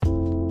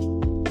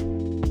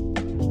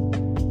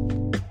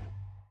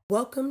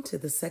Welcome to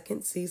the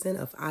second season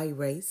of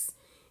iRace,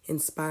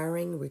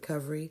 inspiring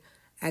recovery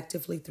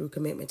actively through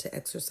commitment to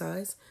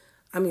exercise.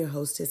 I'm your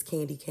hostess,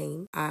 Candy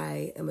Kane.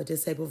 I am a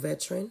disabled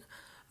veteran.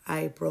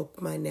 I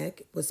broke my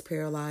neck, was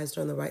paralyzed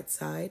on the right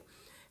side,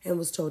 and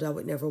was told I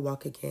would never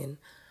walk again.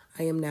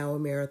 I am now a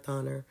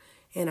marathoner,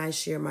 and I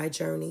share my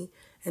journey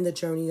and the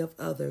journey of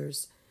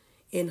others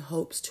in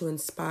hopes to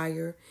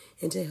inspire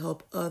and to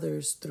help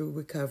others through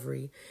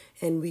recovery.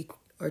 And we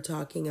are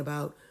talking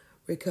about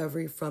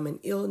recovery from an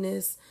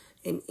illness,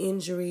 an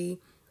injury,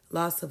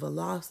 loss of a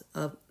loved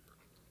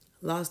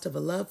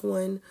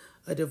one,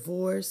 a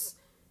divorce,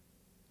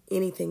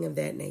 anything of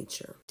that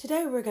nature.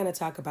 Today we're going to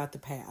talk about the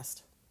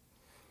past.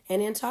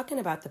 And in talking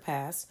about the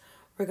past,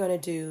 we're going to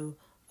do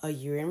a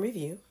year in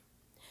review.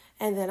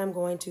 And then I'm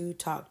going to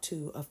talk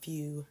to a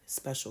few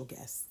special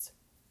guests.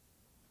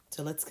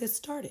 So let's get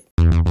started.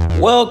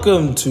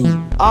 Welcome to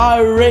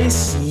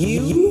iRace.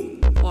 You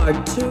are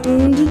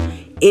tuned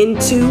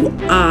into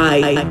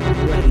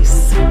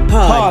iRace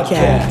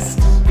Podcast.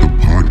 The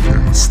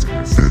podcast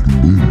that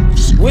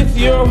moves you. With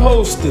your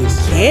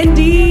hostess,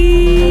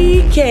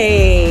 Candy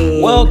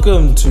Kane.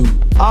 welcome to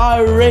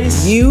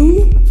iRace.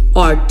 You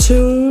are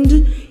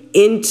tuned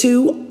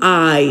into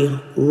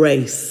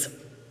iRace.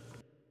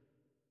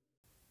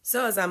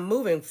 So as I'm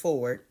moving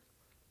forward,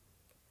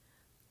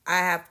 I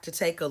have to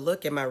take a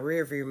look in my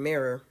rearview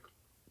mirror,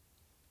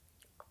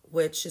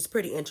 which is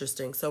pretty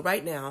interesting. So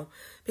right now,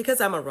 because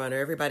I'm a runner,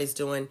 everybody's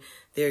doing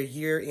their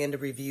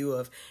year-end review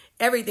of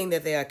everything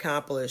that they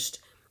accomplished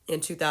in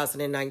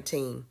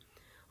 2019.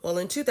 Well,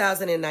 in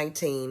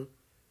 2019,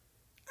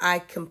 I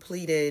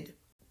completed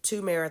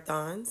 2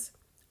 marathons.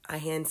 I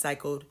hand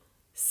cycled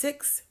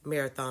 6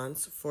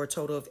 marathons for a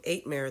total of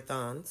 8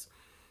 marathons.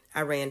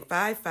 I ran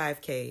 5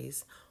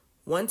 5Ks,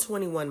 1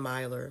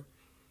 21-miler.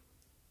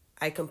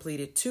 I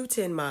completed 2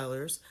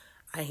 10-milers.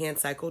 I hand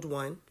cycled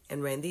 1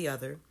 and ran the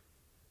other.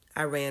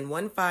 I ran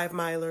 1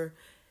 5-miler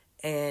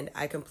and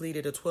I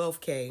completed a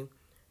 12K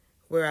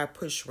where I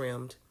push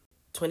rimmed.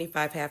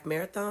 25 half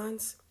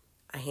marathons.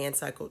 I hand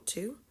cycled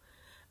 2.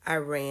 I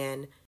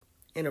ran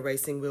in a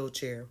racing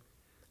wheelchair.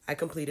 I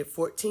completed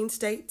 14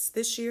 states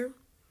this year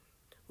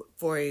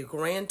for a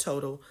grand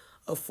total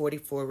of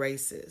 44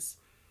 races.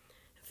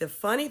 The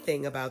funny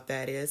thing about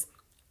that is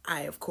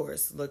I, of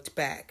course, looked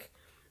back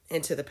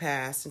into the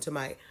past, into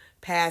my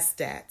past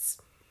stats,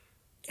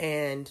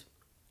 and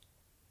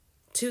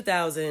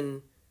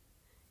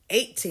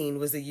 2018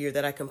 was the year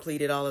that I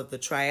completed all of the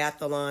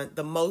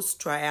most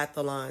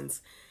triathlons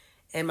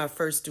and my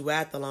first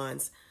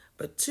duathlons.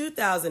 But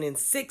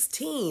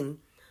 2016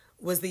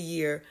 was the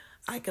year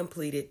I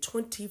completed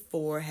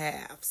 24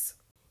 halves.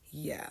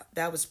 Yeah,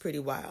 that was pretty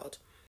wild.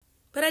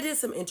 But I did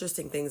some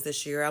interesting things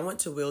this year. I went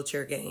to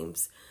wheelchair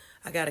games.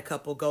 I got a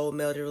couple gold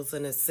medals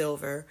and a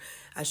silver.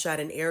 I shot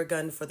an air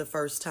gun for the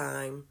first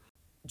time.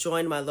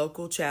 Joined my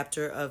local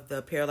chapter of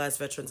the Paralyzed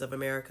Veterans of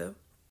America.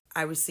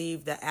 I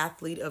received the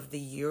Athlete of the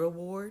Year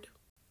award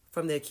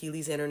from the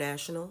Achilles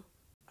International.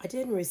 I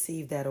didn't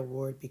receive that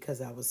award because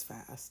I was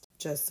fast.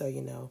 Just so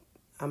you know,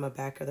 I'm a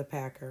backer the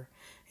packer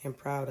and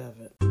proud of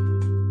it.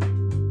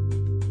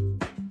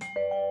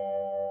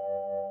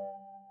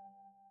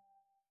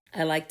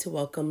 I'd like to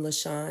welcome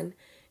LaShawn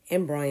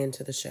and Brian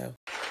to the show.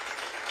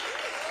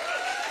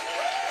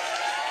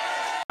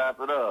 Clap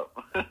it up.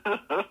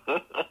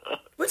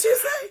 What'd you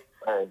say?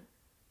 Hey,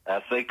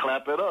 I say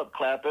clap it up,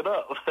 clap it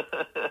up.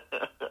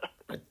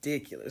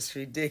 Ridiculous.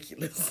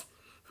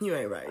 You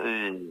ain't right.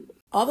 Hey.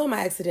 Although my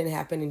accident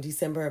happened in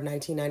December of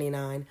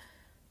 1999,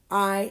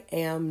 I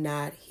am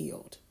not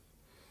healed.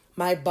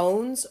 My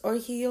bones are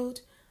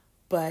healed,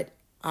 but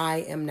I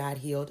am not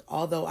healed,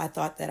 although I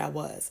thought that I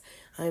was.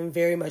 I am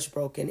very much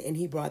broken, and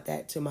he brought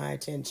that to my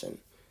attention.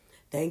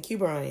 Thank you,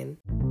 Brian.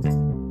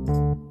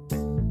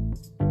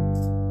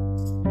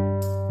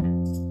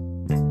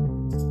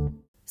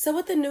 So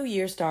with the new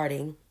year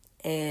starting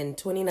and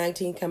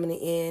 2019 coming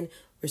in,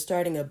 we're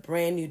starting a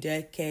brand new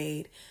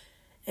decade.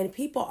 And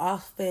people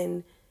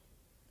often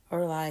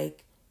are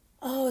like,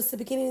 oh, it's the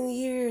beginning of the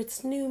year.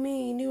 It's new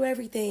me, new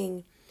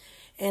everything.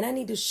 And I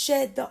need to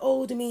shed the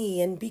old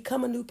me and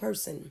become a new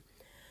person.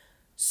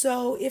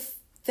 So if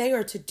they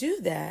are to do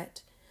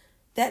that,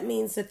 that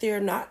means that they're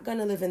not going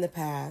to live in the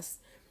past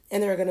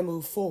and they're going to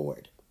move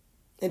forward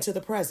into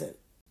the present.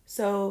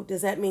 So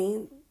does that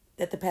mean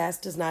that the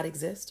past does not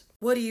exist?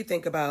 What do you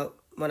think about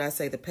when I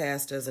say the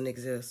past doesn't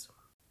exist?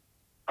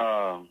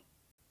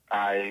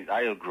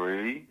 I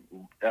agree.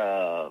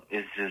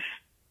 It's just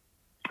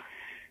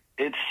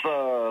it's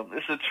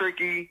a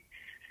tricky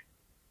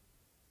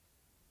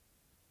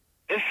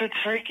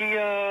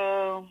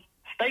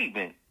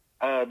statement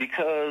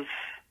because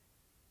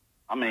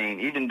I mean,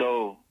 even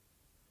though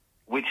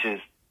which is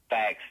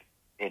facts,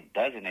 it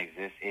doesn't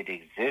exist. It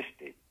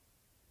existed,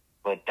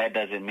 but that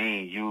doesn't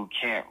mean you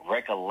can't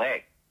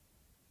recollect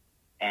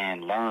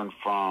and learn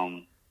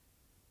from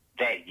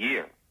that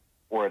year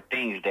or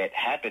things that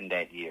happened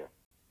that year.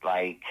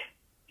 Like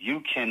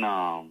you can,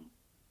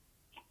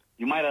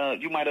 you might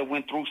have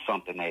went through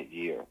something that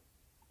year,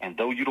 and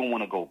though you don't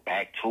want to go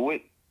back to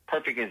it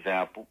perfect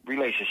example,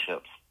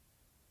 relationships.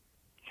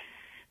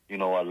 You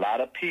know, a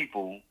lot of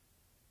people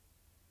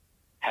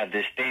have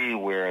this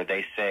thing where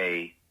they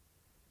say,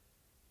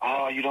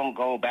 oh, you don't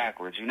go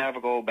backwards. You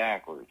never go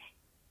backwards.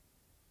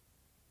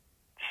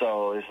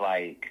 So it's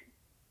like,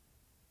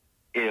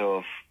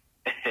 if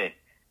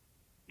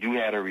you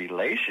had a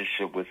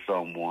relationship with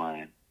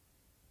someone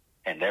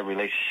and that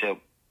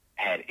relationship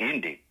had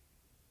ended,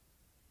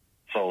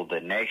 so the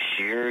next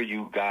year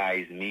you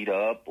guys meet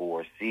up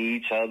or see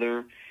each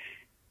other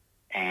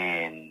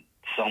and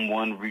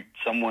someone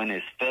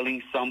is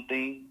feeling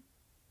something,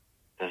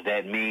 does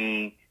that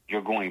mean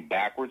you're going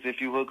backwards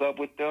if you hook up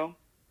with them?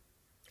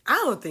 I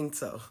don't think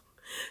so.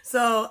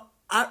 So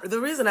the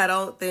reason I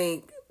don't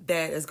think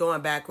that is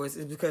going backwards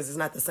is because it's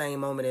not the same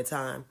moment in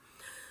time.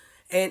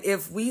 And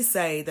if we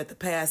say that the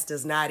past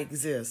does not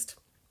exist,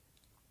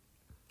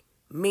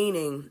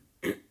 meaning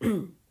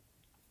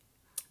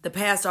the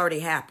past already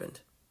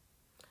happened.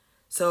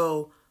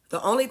 So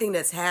the only thing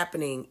that's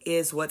happening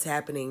is what's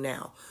happening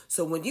now.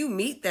 So when you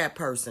meet that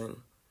person,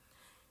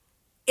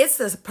 it's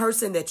the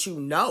person that you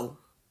know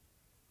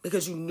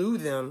because you knew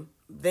them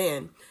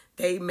then.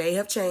 They may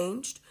have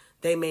changed.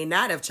 They may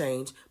not have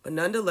changed. But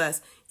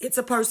nonetheless, it's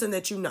a person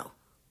that you know.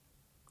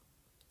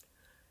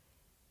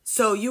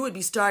 So you would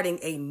be starting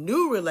a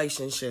new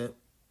relationship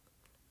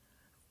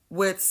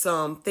with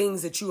some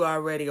things that you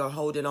already are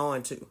holding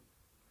on to,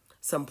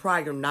 some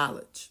prior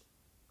knowledge.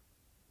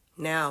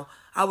 Now,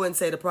 I wouldn't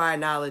say the prior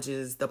knowledge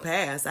is the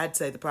past. I'd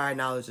say the prior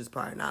knowledge is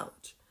prior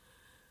knowledge.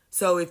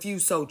 So if you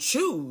so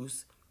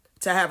choose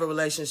to have a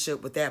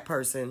relationship with that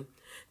person,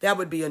 that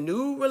would be a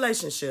new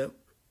relationship.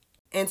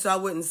 And so I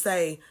wouldn't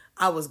say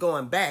I was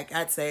going back.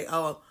 I'd say,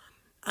 oh,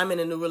 I'm in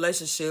a new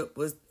relationship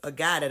with a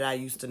guy that I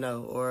used to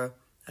know or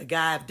a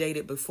guy I've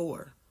dated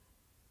before.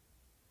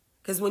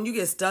 Because when you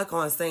get stuck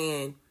on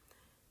saying,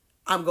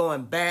 I'm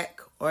going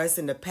back or it's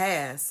in the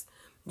past,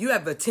 you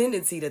have a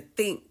tendency to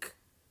think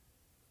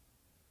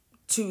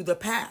to the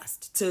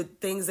past, to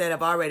things that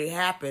have already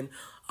happened,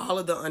 all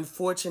of the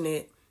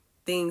unfortunate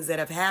things that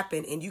have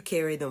happened, and you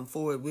carry them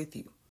forward with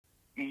you.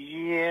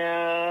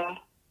 Yeah,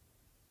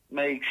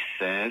 makes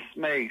sense.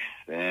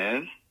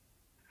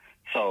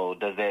 So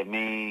does that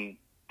mean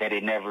that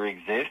it never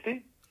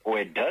existed or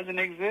it doesn't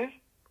exist?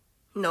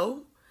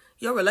 No,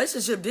 your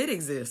relationship did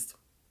exist.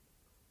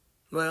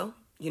 Well,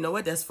 you know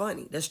what? That's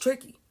funny. That's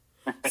tricky.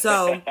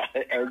 So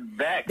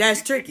exactly.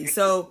 That's tricky.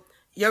 So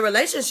your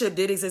relationship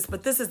did exist,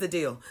 but this is the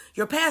deal.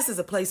 Your past is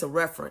a place of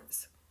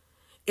reference.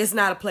 It's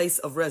not a place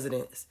of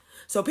residence.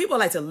 So people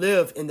like to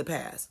live in the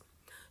past.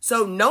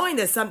 So knowing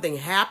that something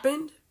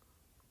happened,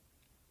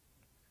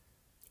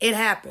 it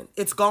happened.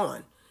 It's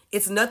gone.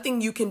 It's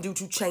nothing you can do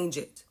to change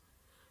it.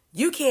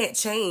 You can't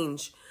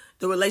change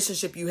the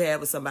relationship you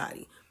have with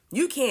somebody.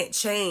 You can't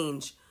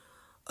change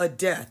a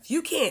death.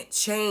 You can't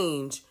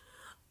change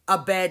a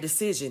bad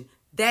decision.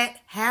 That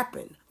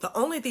happened. The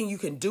only thing you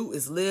can do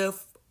is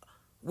live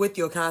with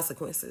your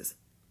consequences.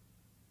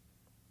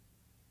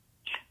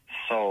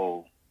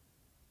 So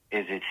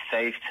is it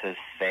safe to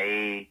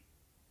say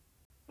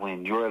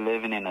when you're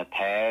living in the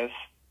past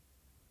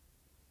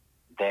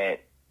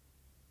that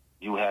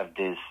you have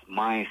this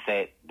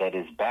mindset that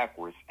is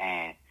backwards,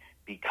 and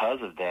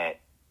because of that,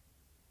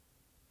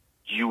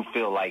 you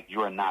feel like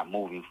you're not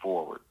moving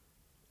forward?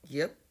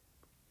 Yep.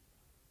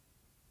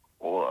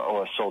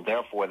 Or so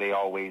therefore they're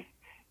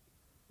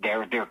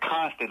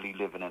constantly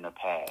living in the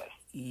past.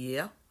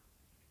 Yeah.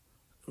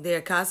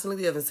 They're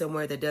constantly living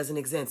somewhere that doesn't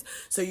exist.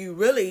 So you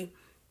really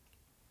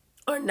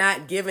are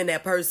not giving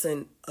that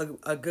person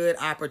a good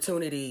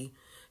opportunity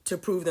to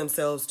prove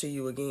themselves to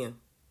you again.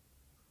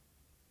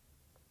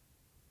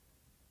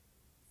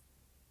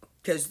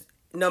 Because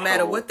no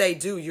matter what they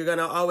do, you're going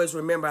to always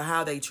remember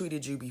how they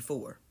treated you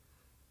before.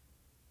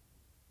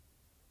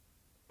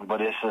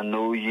 But it's a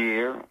new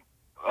year,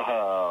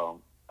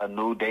 a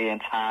new day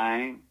and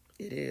time.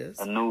 It is.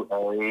 A new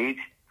age.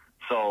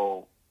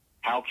 So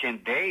how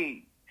can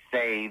they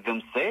say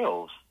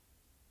themselves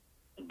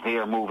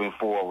they're moving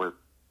forward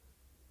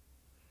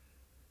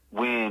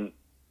when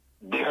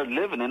they're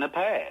living in the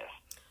past?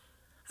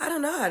 I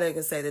don't know how they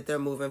can say that they're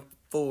moving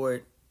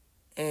forward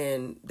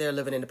and they're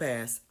living in the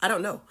past. I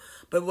don't know.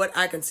 But what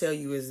I can tell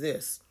you is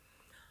this.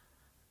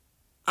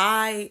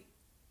 I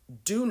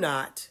do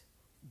not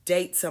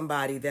date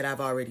somebody that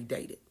I've already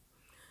dated.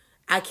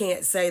 I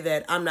can't say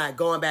that I'm not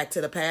going back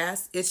to the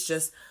past. It's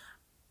just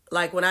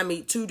like when I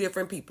meet two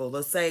different people.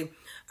 Let's say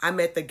I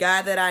met the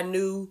guy that I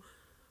knew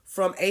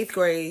from 8th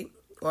grade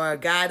or a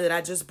guy that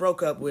I just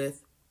broke up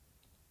with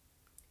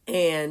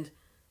and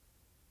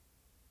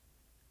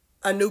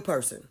a new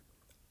person.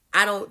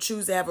 I don't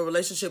choose to have a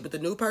relationship with the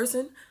new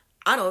person.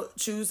 I don't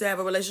choose to have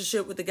a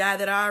relationship with the guy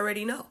that I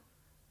already know.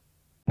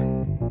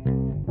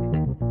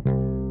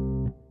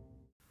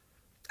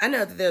 I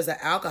know that there's an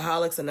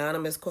Alcoholics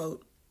Anonymous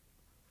quote.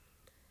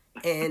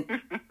 And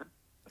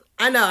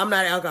I know I'm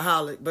not an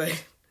alcoholic,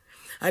 but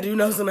I do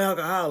know some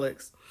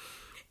alcoholics.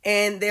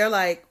 And they're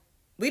like,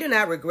 we do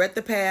not regret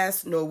the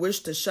past nor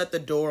wish to shut the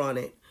door on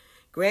it.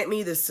 Grant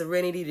me the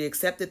serenity to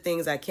accept the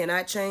things I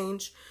cannot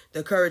change,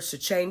 the courage to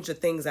change the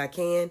things I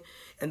can,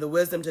 and the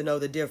wisdom to know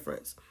the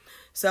difference.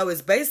 So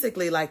it's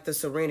basically like the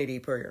serenity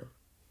prayer.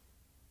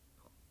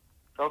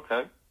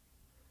 Okay.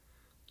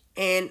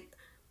 And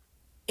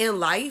in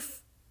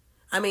life,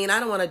 I mean, I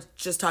don't want to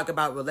just talk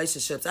about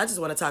relationships. I just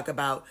want to talk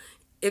about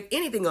if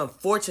anything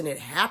unfortunate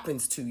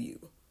happens to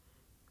you.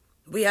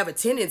 We have a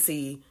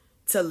tendency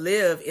to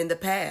live in the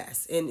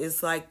past. And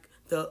it's like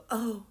the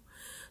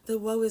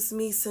woe is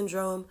me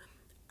syndrome.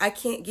 I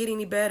can't get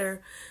any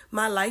better.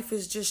 My life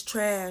is just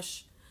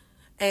trash.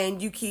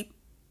 And you keep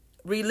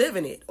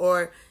reliving it.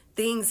 Or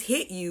things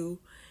hit you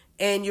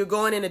and you're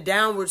going in a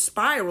downward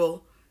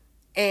spiral.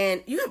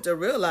 And you have to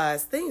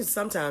realize things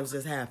sometimes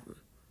just happen.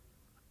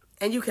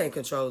 And you can't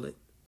control it.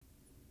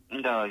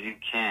 No, you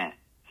can't.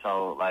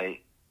 So,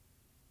 like,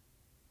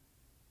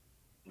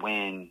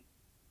 when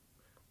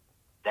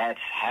that's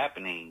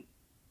happening,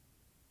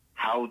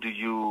 how do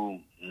you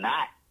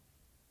not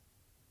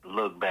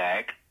look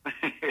back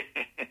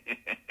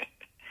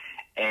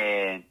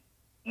and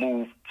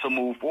move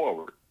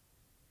forward?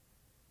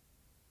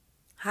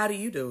 How do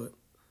you do it?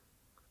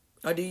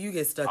 Or do you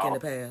get stuck in the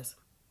past?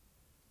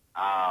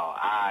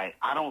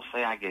 I don't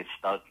say I get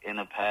stuck in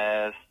the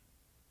past,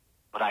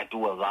 but I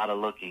do a lot of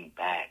looking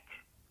back.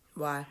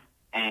 Why?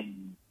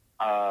 And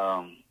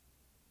I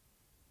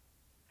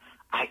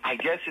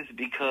guess it's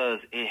because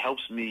it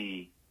helps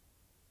me.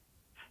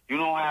 You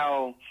know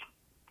how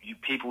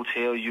people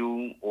tell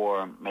you,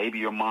 or maybe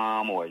your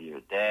mom or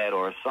your dad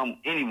or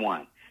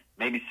anyone,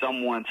 maybe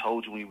someone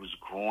told you when you was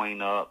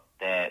growing up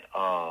that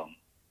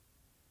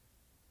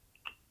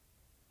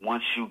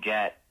once you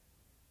get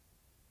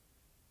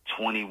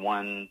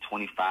 21,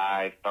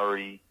 25,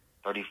 30,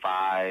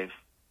 35,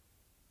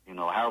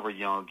 however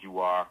young you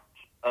are,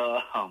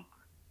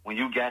 when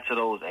you got to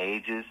those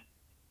ages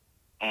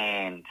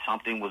and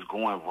something was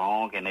going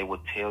wrong and they would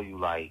tell you,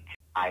 like,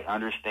 I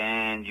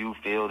understand you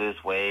feel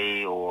this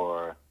way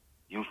or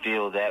you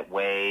feel that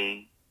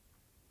way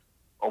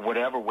or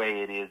whatever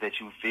way it is that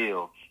you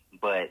feel,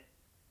 but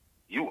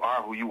you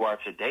are who you are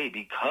today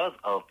because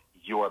of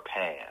your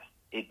past.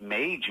 It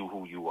made you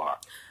who you are.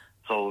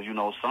 So,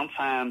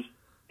 sometimes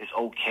it's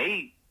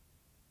okay,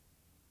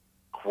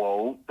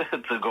 quote,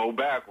 to go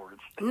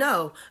backwards.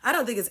 No, I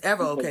don't think it's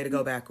ever okay to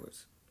go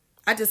backwards.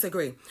 I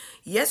disagree.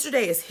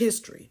 Yesterday is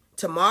history.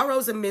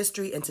 Tomorrow's a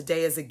mystery and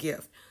today is a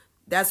gift.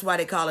 That's why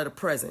they call it a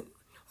present,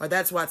 or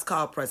that's why it's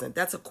called present.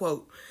 That's a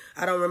quote.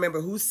 I don't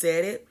remember who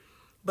said it,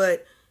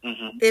 but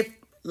if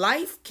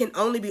life can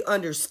only be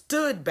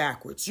understood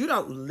backwards, you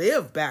don't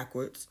live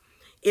backwards.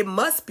 It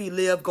must be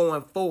lived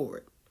going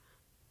forward.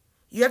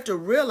 You have to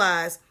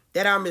realize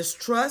that our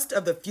mistrust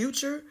of the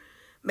future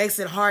makes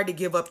it hard to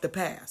give up the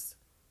past.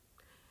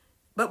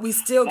 But we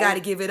still got to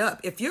give it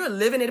up. If you're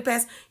living in the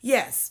past,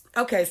 yes.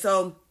 Okay,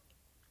 so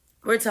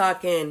we're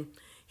talking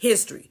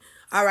history.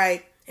 All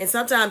right. And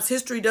sometimes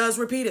history does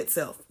repeat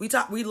itself.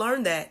 We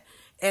learned that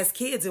as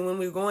kids and when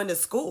we were going to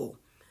school.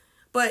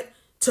 But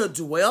to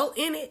dwell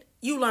in it,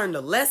 you learn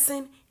the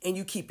lesson and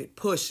you keep it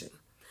pushing.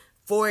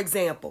 For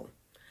example,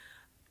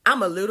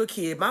 I'm a little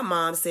kid. My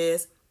mom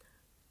says,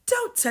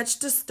 don't touch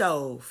the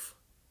stove.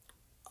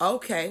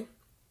 Okay.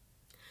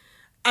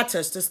 I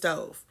touched the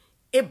stove.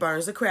 It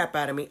burns the crap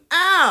out of me.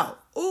 Ow!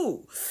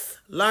 Ooh.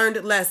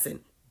 Learned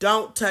lesson.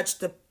 Don't touch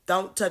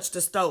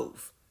the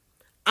stove.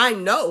 I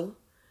know.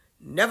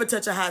 Never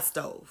touch a hot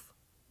stove.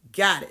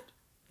 Got it.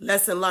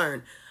 Lesson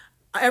learned.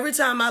 Every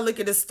time I look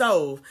at the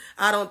stove,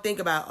 I don't think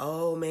about,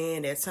 oh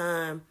man, that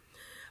time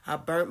I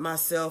burnt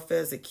myself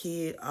as a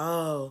kid.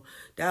 Oh,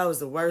 that was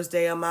the worst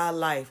day of my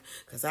life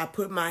because I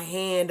put my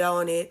hand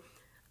on it.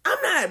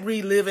 I'm not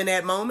reliving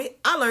that moment.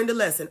 I learned a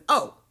lesson.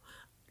 Oh,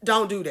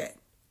 don't do that.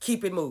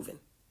 Keep it moving.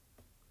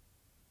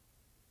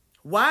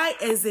 Why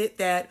is it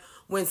that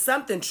when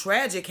something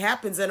tragic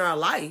happens in our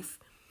life,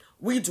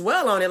 we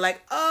dwell on it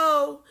like,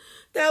 oh,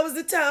 that was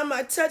the time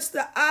I touched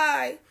the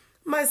eye.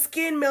 My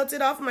skin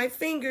melted off my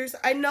fingers.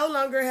 I no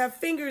longer have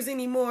fingers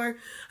anymore.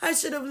 I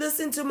should have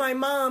listened to my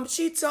mom.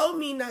 She told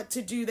me not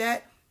to do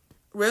that.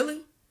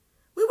 Really?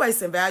 We're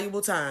wasting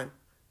valuable time.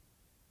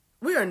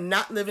 We are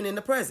not living in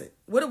the present.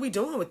 What are we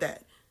doing with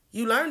that?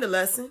 You learned a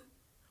lesson.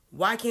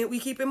 Why can't we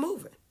keep it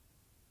moving?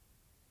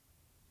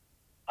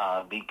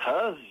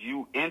 Because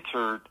you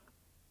entered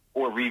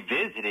or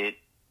revisited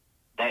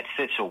that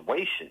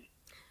situation.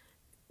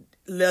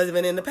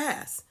 Living in the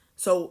past.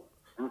 So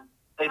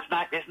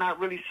it's not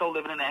really so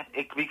living in that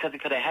because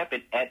it could have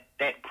happened at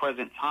that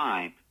present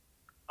time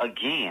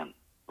again,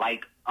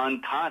 like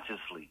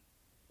unconsciously,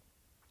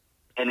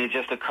 and it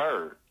just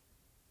occurred.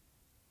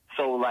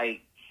 So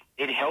like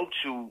it helps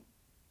you.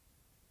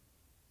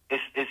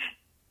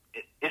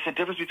 It's a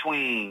difference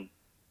between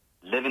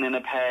living in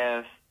the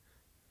past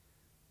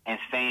and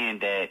saying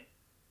that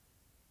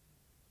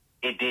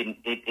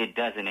it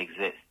doesn't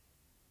exist.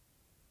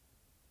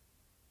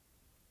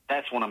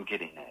 That's what I'm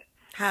getting at.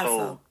 How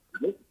so?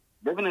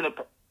 Living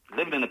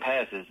in the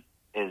past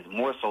is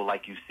more so,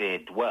 like you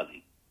said,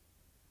 dwelling.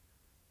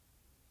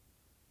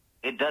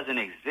 It doesn't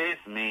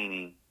exist,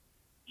 meaning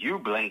you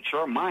blanked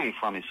your mind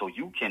from it. So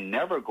you can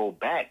never go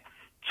back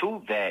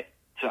to that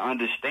to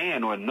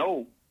understand or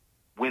know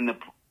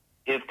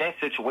if that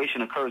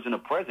situation occurs in the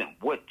present,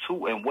 what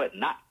to and what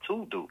not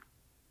to do.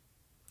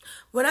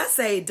 When I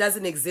say it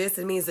doesn't exist,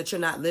 it means that you're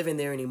not living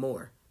there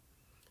anymore.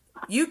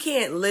 You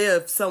can't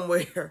live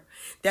somewhere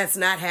that's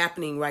not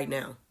happening right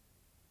now.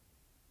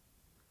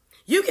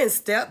 You can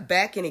step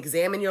back and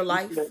examine your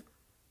life.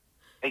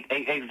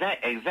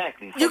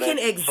 Exactly. You can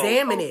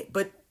examine it,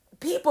 but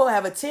people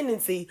have a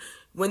tendency,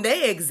 when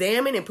they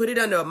examine and put it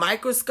under a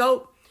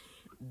microscope,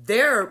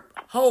 their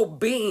whole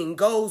being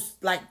goes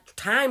like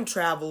time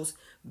travels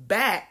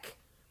back,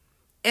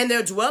 and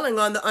they're dwelling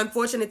on the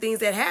unfortunate things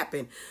that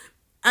happen.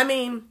 I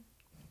mean,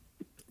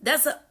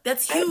 that's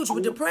huge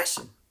with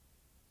depression.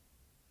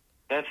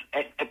 And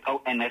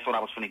that's what I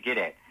was going to get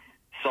at.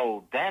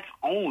 So that's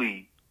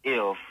only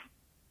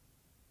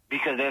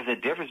because there's a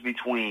difference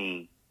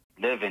between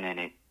living in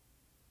it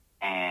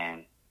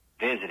and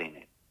visiting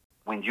it.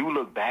 When you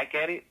look back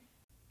at it,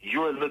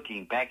 you're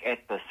looking back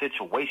at the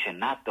situation,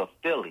 not the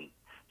feeling.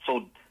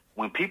 So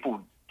when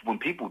people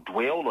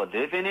dwell or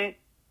live in it,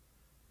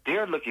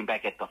 they're looking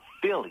back at the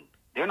feeling.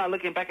 They're not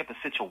looking back at the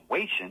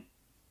situation,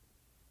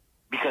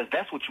 because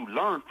that's what you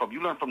learned from.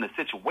 You learned from the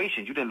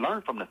situation. You didn't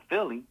learn from the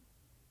feeling.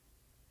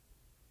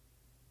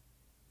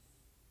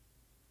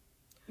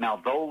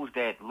 Now, those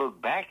that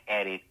look back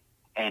at it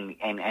and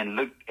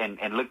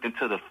looked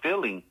into the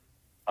feeling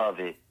of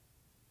it,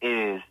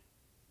 it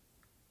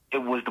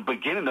was the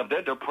beginning of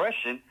their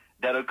depression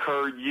that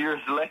occurred years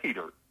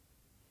later.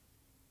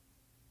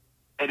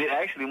 And it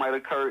actually might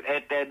occur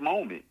at that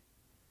moment.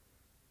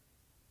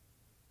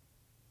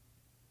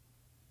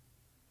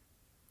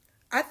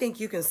 I think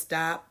you can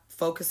stop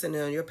focusing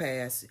on your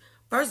past.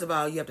 First of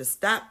all, you have to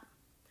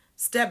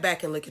step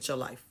back and look at your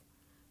life.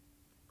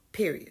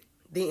 Period.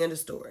 The end of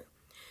story.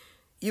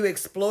 You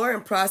explore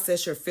and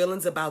process your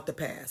feelings about the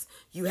past.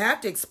 You have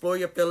to explore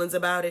your feelings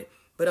about it.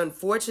 But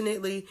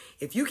unfortunately,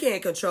 if you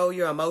can't control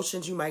your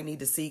emotions, you might need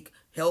to seek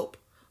help,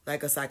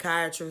 like a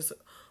psychiatrist,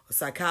 a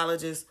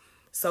psychologist,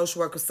 social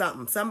worker,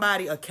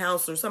 somebody, a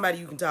counselor, somebody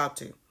you can talk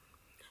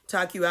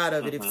you out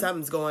of it if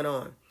something's going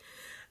on.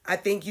 I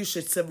think you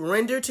should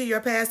surrender to your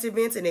past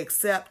events and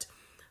accept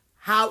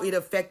how it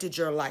affected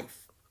your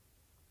life.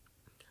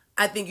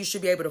 I think you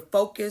should be able to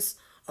focus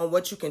on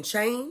what you can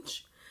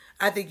change.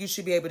 I think you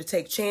should be able to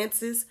take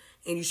chances,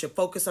 and you should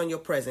focus on your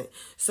present.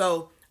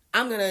 So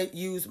I'm going to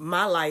use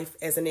my life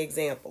as an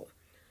example.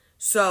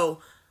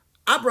 So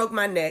I broke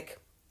my neck.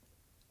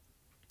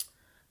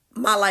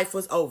 My life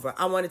was over.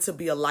 I wanted to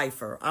be a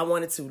lifer. I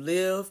wanted to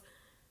live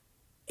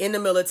in the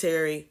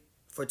military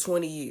for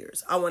 20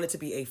 years. I wanted to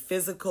be a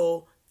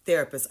physical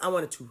therapist. I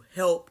wanted to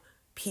help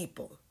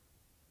people.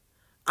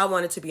 I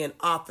wanted to be an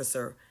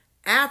officer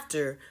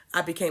after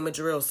I became a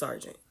drill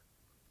sergeant.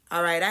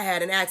 All right, I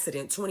had an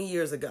accident 20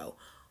 years ago.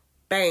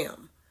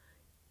 Bam.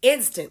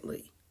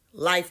 Instantly,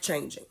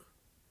 life-changing.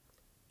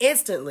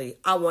 Instantly,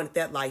 I wanted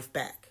that life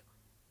back.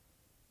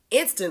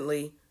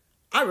 Instantly,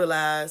 I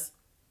realized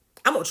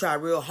I'm going to try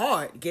real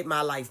hard to get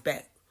my life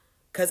back,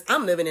 because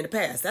I'm living in the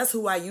past. That's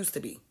who I used to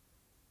be.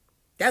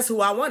 That's who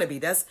I want to be.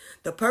 That's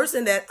the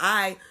person that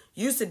I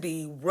used to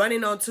be,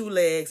 running on two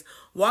legs,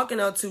 walking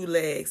on two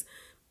legs,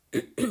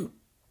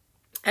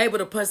 able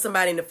to punch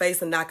somebody in the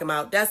face and knock them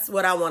out. That's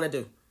what I want to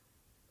do.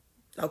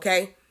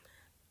 Okay?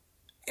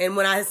 And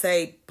when I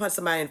say punch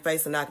somebody in the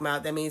face and knock them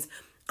out, that means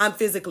I'm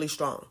physically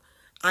strong.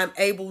 I'm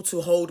able to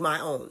hold my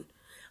own.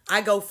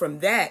 I go from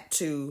that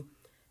to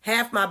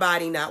half my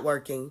body not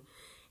working.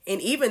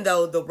 And even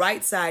though the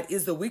right side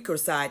is the weaker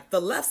side, the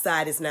left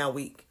side is now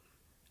weak.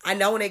 I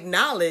know and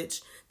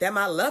acknowledge that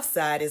my left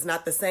side is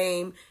not the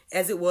same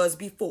as it was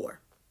before.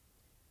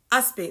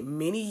 I spent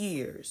many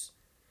years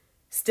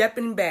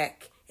stepping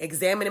back,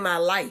 examining my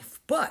life,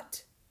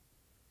 but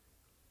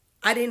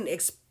I didn't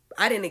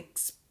explore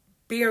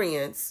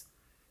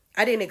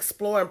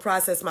and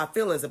process my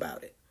feelings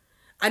about it.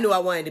 I knew I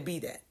wanted to be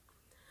that.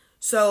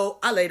 So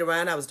I laid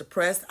around, I was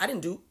depressed. I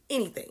didn't do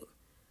anything.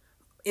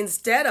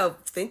 Instead of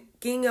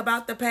thinking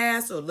about the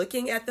past or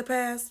looking at the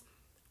past,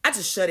 I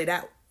just shut it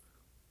out.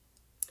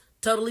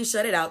 Totally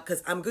shut it out,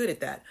 because I'm good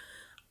at that.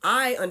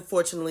 I,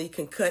 unfortunately,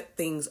 can cut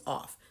things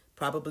off.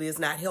 Probably is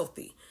not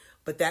healthy,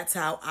 but that's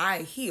how I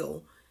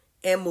heal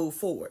and move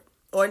forward.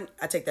 Or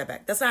I take that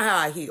back. That's not how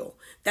I heal.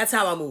 That's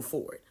how I move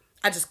forward.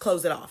 I just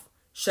close it off,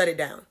 shut it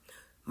down.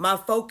 My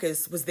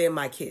focus was then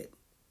my kid.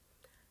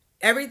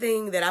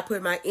 Everything that I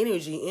put my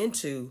energy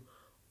into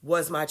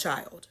was my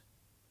child.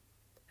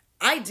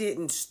 I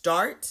didn't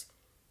start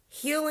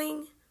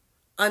healing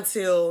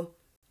until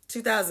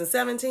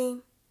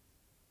 2017.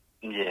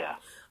 Yeah.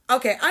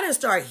 Okay, I didn't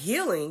start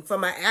healing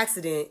from my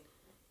accident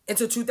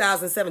until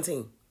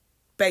 2017,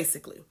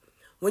 basically.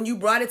 When you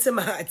brought it to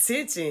my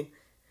attention,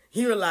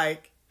 you were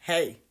like,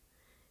 hey,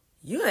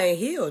 you ain't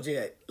healed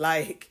yet.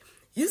 Like,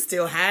 you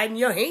still hiding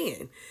your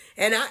hand.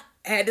 And I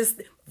had this,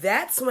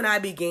 that's when I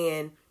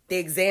began the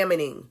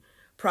examining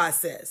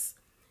process.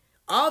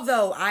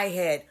 Although I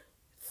had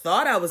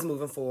thought I was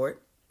moving forward,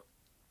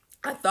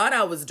 I thought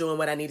I was doing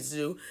what I needed to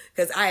do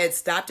because I had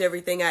stopped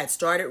everything. I had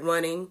started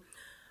running.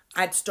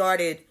 I'd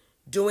started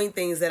doing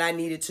things that I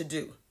needed to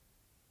do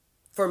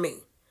for me.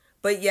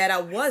 But yet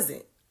I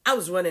wasn't. I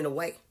was running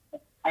away.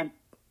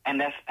 And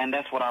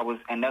that's what I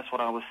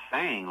was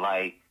saying.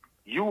 Like,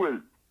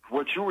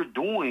 what you were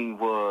doing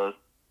was,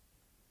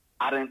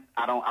 I don't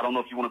know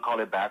if you want to call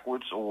it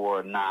backwards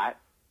or not,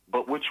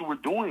 but what you were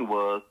doing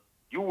was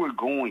you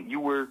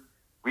were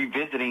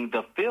revisiting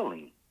the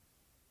feeling.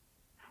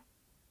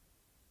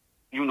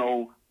 You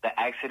know, the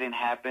accident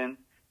happened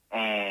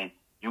and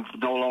you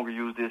no longer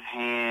use this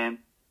hand.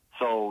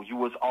 So you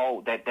was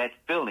all that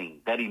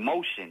feeling, that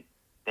emotion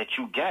that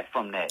you get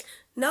from that.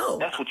 No.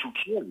 That's what you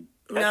carried.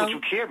 That's what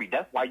you carried.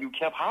 That's why you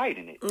kept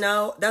hiding it.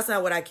 No, that's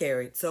not what I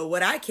carried. So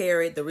what I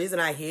carried, the reason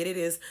I hid it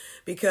is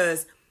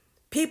because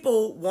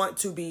people want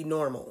to be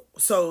normal.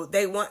 So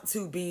they want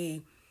to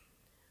be,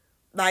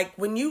 like,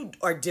 when you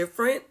are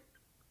different.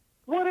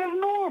 What is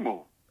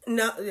normal?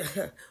 No,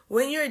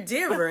 when you're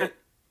different,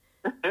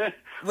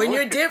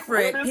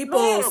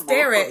 people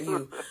stare at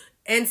you.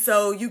 And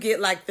so you get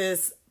like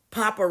this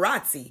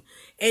paparazzi.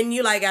 And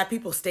you like got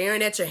people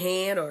staring at your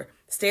hand or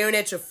staring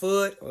at your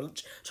foot or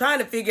trying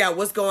to figure out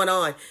what's going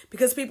on.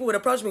 Because people would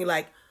approach me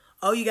like,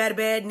 oh, you got a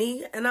bad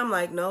knee? And I'm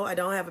like, no, I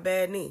don't have a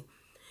bad knee.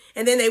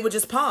 And then they would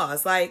just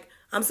pause. Like,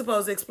 I'm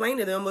supposed to explain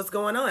to them what's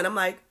going on. I'm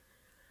like,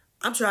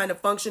 I'm trying to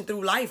function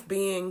through life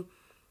being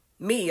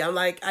me. I'm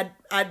like,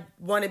 I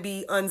want to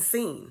be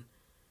unseen.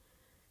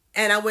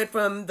 And I went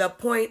from the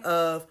point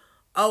of,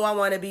 oh, I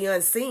want to be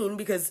unseen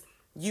because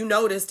you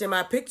noticed in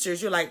my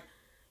pictures, you're like,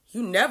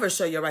 you never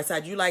show your right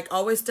side. You like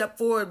always step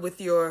forward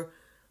with your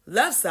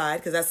left side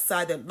because that's the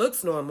side that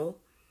looks normal.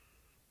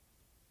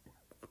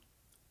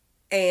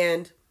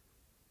 And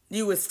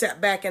you would step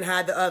back and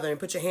hide the other and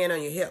put your hand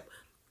on your hip.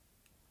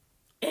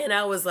 And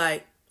I was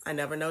like, I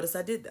never noticed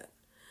I did that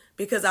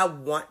because I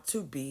want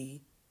to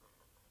be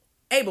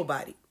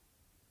able-bodied.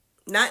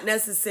 Not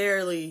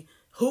necessarily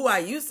who I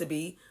used to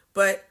be,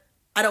 but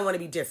I don't want to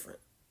be different.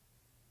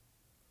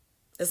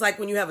 It's like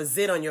when you have a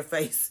zit on your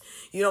face,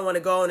 you don't want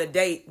to go on a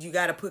date, you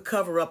got to put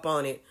cover up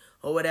on it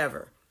or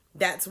whatever.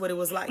 That's what it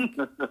was like.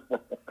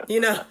 You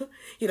know,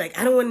 you're like,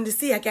 I don't want him to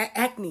see I got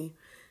acne.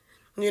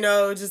 You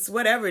know, just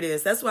whatever it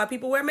is. That's why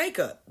people wear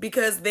makeup,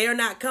 because they're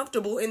not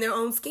comfortable in their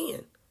own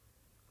skin.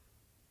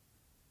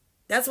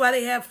 That's why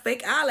they have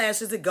fake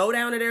eyelashes that go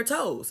down to their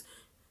toes.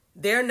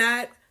 They're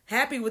not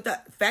happy with the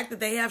fact that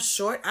they have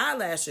short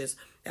eyelashes.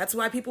 That's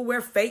why people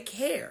wear fake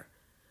hair.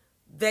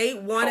 They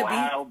want to be...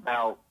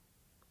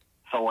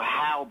 So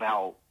how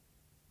about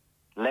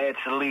let's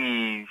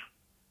leave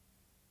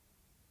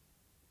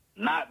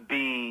not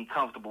being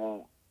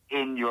comfortable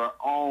in your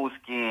own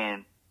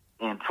skin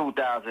in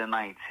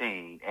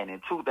 2019, and in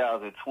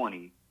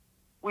 2020,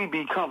 we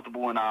be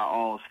comfortable in our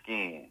own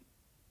skin.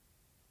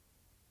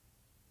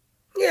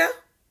 Yeah,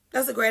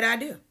 that's a great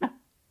idea.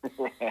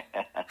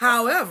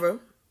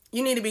 However,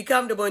 you need to be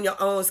comfortable in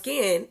your own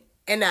skin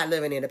and not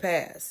living in the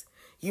past.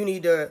 You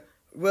need to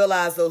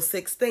realize those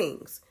 6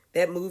 things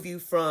that move you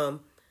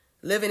from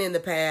living in the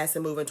past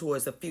and moving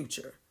towards the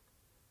future.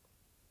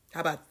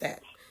 How about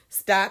that?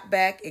 Stop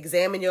back,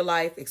 examine your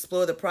life,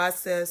 explore the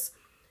process.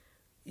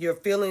 Your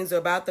feelings are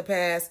about the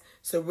past.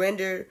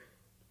 Surrender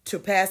to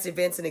past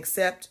events and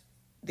accept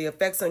the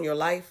effects on your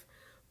life.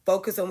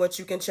 Focus on what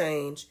you can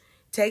change.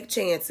 Take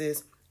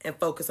chances and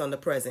focus on the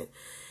present.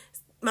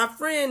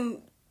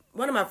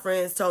 One of my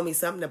friends told me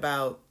something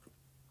about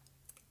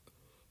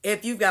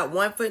if you've got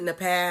 1 foot in the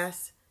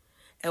past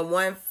and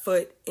 1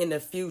 foot in the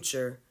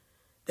future,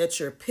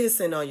 that you're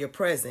pissing on your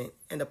present,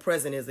 and the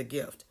present is a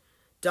gift.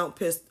 Don't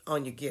piss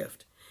on your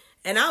gift.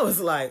 And I was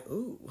like,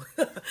 ooh,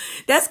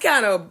 that's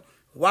kind of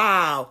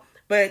wow.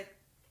 But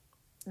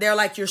they're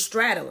like, you're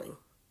straddling.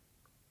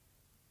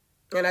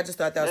 And I just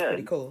thought that was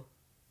pretty cool.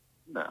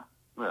 Yeah,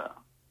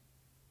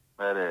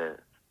 that is.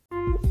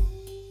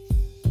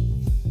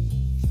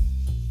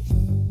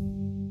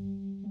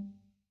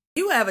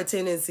 You have a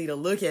tendency to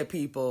look at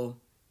people.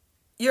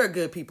 You're a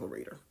good people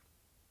reader.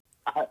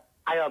 I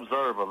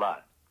observe a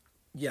lot.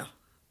 Yeah.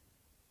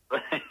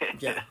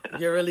 Yeah,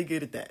 you're really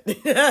good at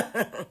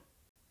that.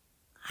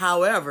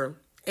 However,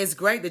 it's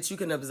great that you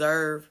can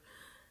observe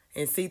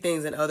and see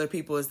things in other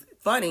people. It's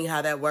funny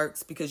how that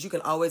works because you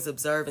can always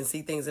observe and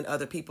see things in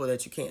other people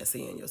that you can't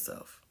see in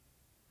yourself.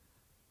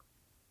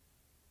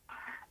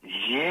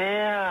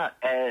 Yeah,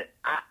 I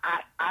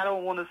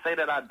don't want to say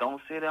that I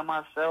don't see it in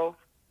myself.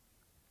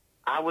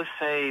 I would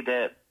say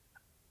that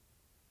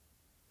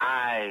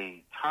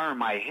I turn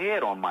my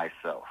head on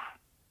myself.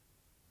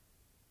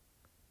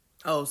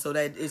 Oh, so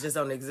that it just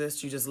don't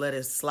exist? You just let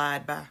it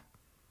slide by?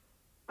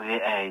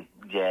 Yeah.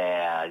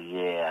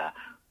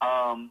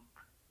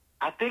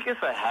 I think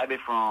it's a habit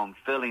from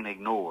feeling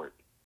ignored.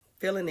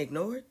 Feeling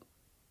ignored?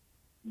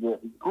 Yeah,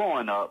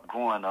 growing up.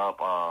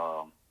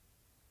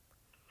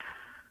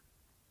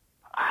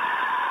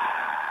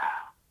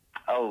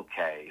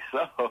 Okay,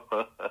 so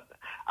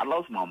I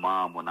lost my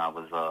mom when I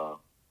was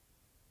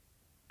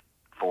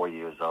 4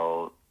 years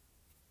old.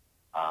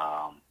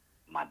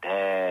 My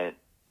dad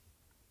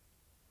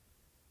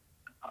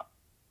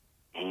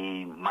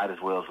he might as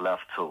well have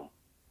left too.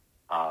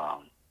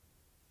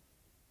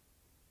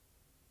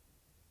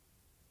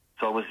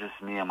 So it was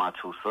just me and my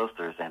two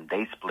sisters, and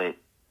they split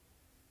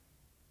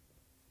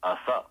us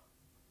up.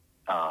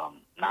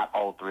 Not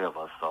all three of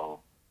us,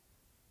 so,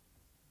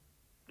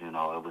 it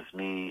was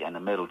me and the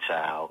middle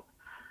child,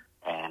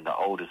 and the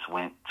oldest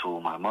went to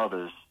my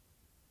mother's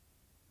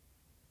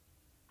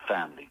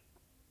family.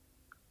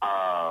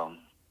 I'm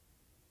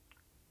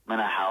in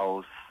a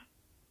house,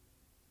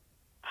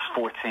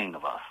 14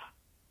 of us.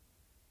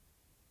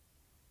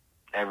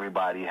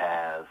 Everybody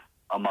has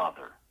a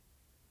mother,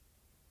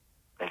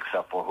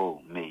 except for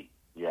who? Me.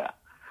 Yeah.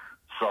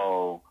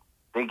 So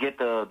they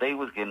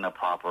was getting the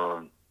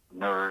proper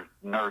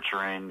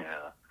nurturing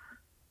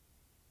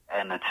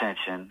and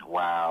attention,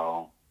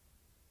 while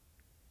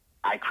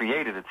I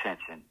created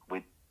attention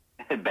with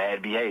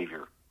bad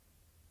behavior.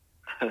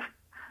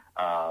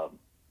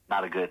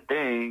 Not a good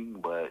thing,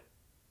 but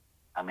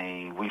I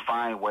mean, we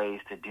find ways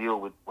to deal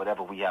with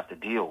whatever we have to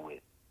deal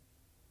with.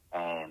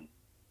 And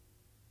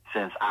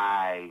since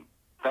I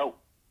felt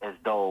as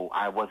though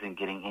I wasn't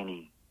getting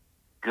any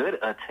good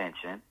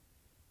attention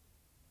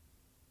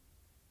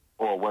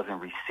or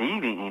wasn't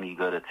receiving any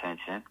good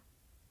attention,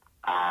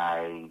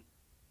 I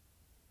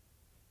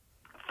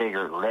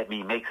figured, let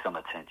me make some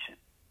attention.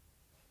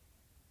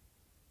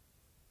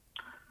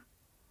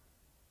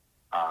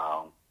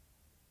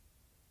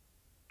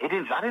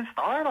 I didn't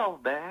start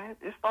off bad.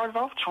 It started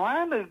off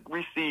trying to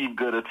receive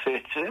good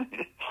attention.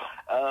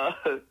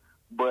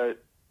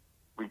 But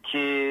we're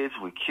kids,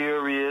 we're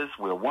curious,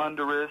 we're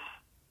wondrous,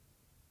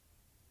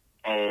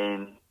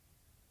 and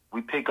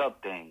we pick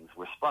up things.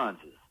 We're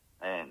sponges.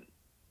 And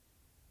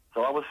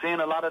so I was seeing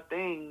a lot of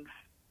things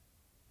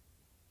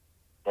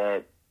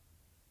that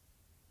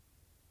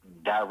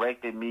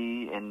directed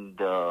me in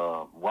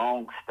the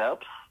wrong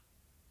steps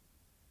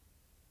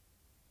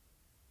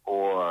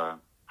or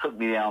took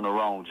me down the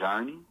wrong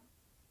journey,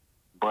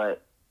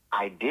 but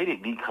I did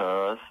it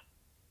because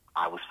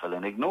I was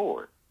feeling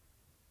ignored.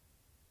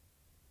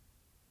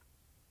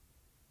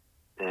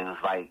 It was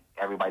like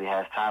everybody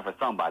has time for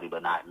somebody,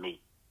 but not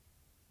me.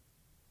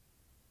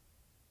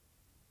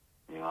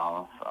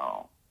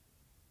 So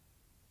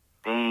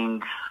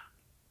things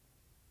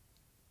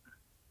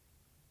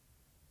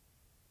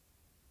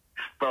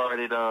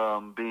started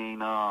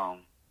being, I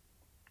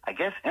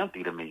guess,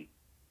 empty to me.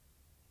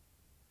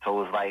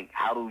 So it's like,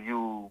 how do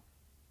you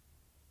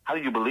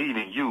believe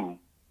in you?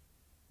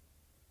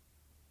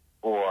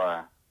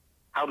 Or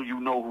how do you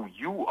know who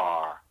you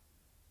are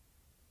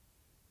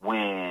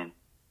when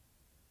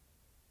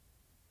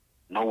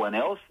no one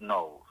else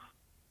knows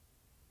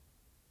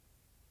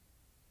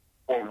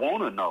or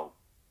want to know?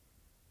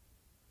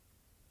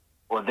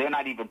 Or they're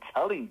not even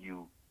telling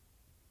you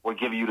or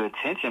giving you the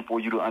attention for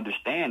you to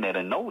understand that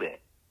and know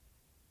that.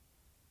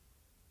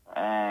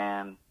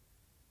 And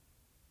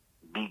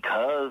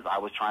because I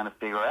was trying to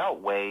figure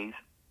out ways,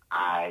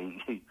 I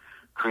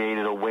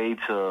created a way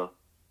to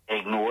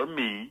ignore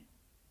me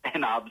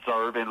and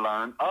observe and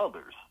learn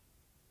others.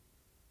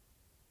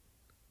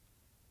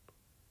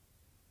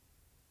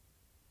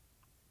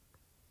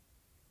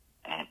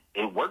 And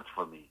it worked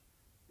for me.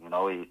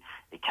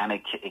 It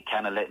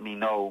kind of let me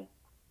know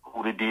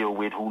who to deal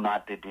with, who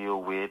not to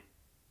deal with,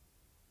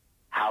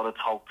 how to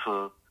talk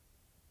to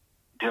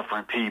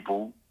different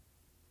people.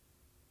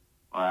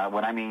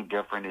 When I mean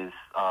different is,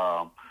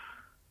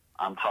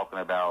 I'm talking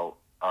about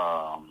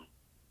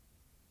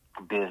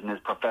business,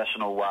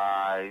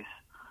 professional-wise.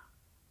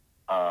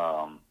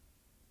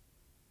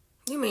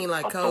 You mean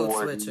like code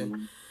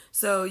switching?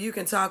 So you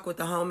can talk with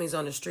the homies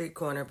on the street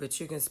corner, but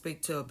you can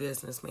speak to a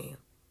businessman.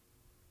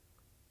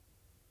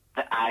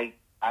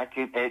 I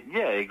could,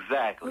 yeah,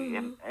 exactly.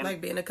 Mm-hmm. And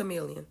like being a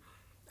chameleon.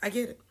 I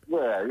get it.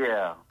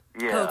 Yeah.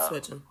 Code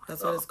switching.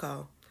 That's what it's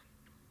called.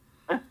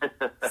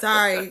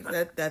 Sorry,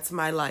 that's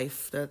my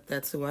life.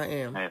 That's who I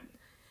am.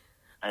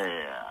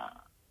 Yeah.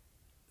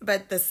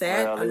 But the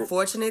sad,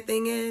 unfortunate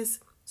thing is,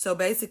 so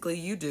basically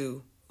you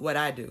do what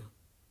I do.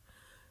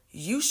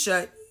 You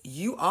shut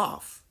you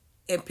off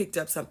and picked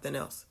up something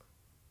else.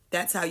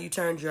 That's how you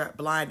turned your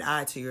blind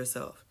eye to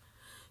yourself.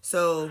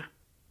 So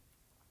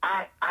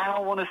I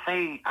don't want to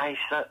say I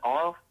shut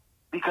off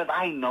because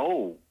I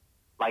know.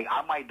 Like,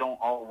 I don't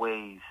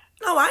always...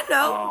 No, I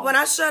know. When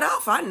I shut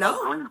off, I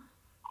know. Agree.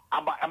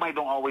 I might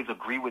don't always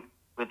agree with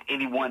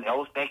anyone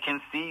else that can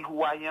see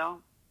who I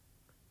am.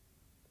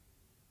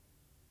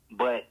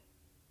 But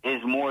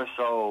it's more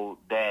so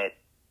that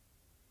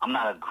I'm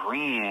not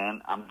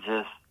agreeing. I'm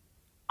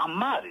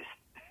modest.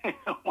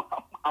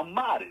 I'm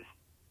modest.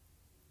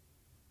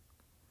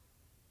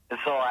 And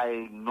so I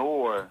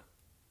ignore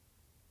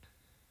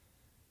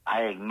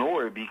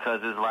it because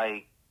it's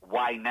like,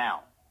 why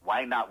now?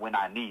 Why not when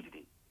I needed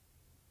it?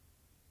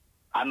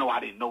 I know I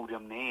didn't know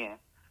them then.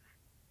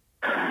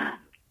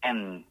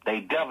 And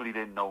they definitely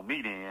didn't know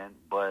me then,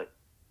 but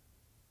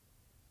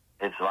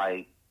it's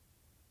like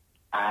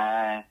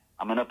I'm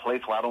in a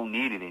place where I don't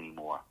need it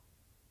anymore.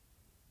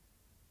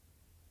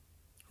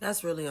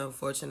 That's really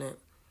unfortunate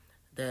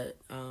that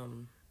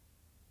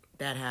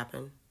that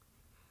happened.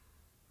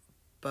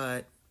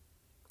 but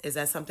is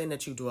that something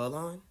that you dwell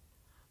on?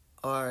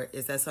 Or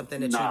is that something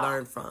that you Nah.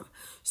 learn from?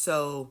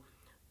 So,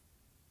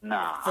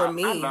 Nah, for I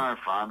me, learned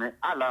from it.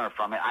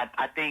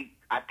 I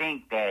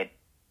think that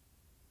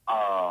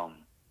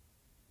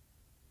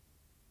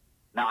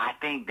now I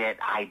think that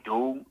I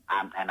do,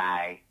 and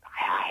I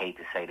hate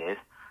to say this,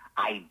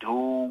 I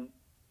do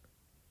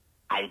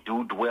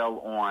dwell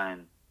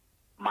on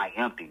my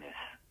emptiness.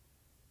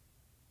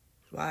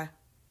 why?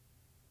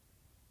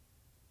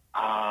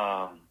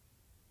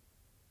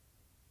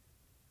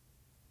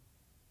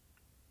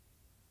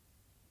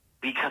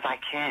 Because I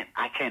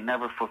can't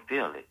never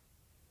fulfill it.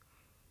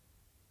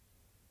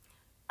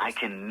 I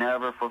can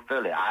never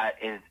fulfill it.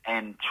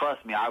 And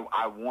trust me,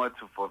 I want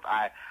to fulfill.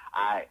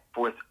 I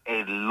for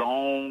a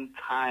long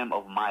time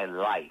of my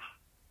life,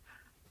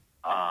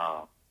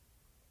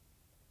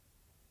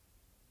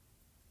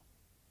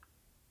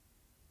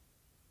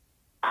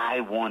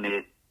 I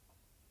wanted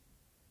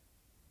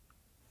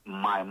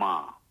my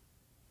mom,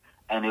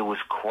 and it was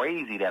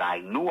crazy that I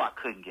knew I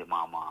couldn't get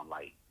my mom.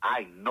 Like,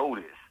 I know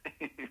this.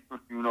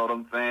 You know what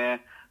I'm saying?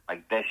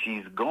 Like, that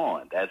she's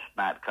gone. That's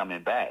not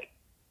coming back.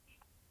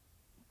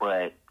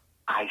 But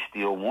I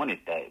still wanted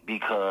that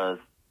because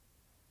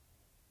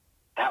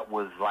that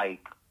was like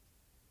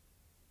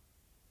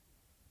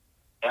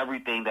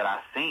everything that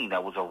I seen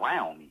that was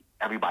around me.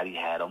 Everybody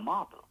had a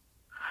mother.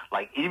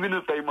 Like, even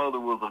if their mother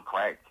was a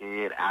crack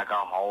kid,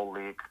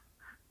 alcoholic,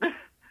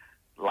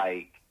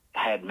 like,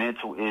 had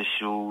mental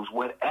issues,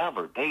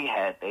 whatever, they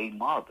had their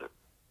mother.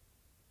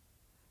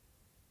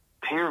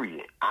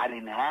 Period. I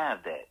didn't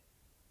have that.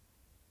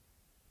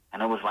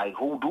 And it was like,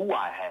 who do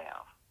I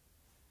have?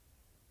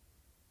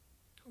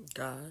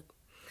 God.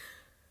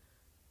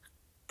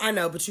 I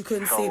know, but you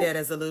couldn't see that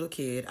as a little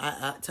kid.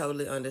 I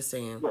totally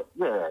understand.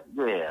 Yeah.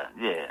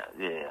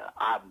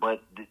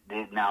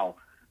 Now,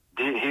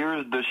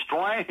 here's the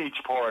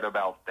strange part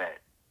about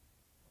that.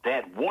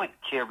 That want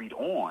carried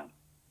on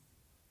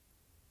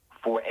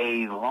for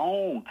a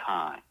long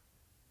time.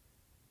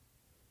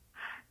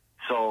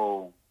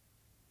 So,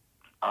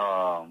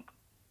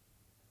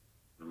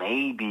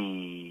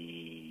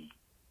 maybe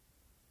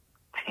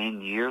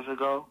 10 years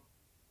ago,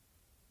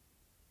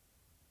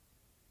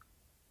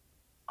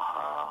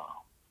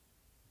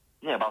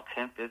 about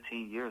 10,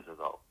 15 years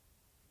ago,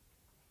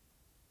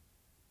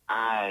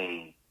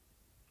 I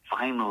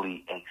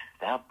finally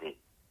accepted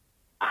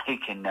I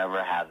can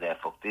never have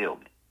that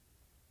fulfillment.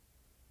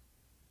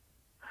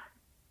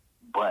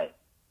 But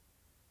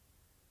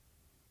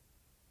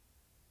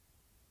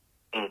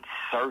at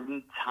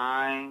certain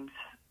times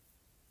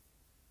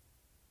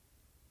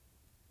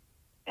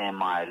in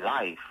my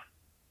life,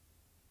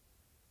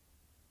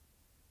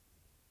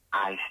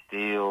 I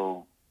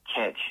still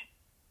catch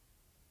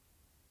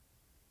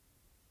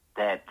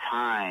that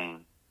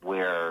time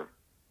where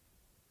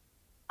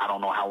I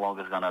don't know how long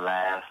it's gonna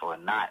last or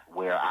not,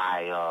 where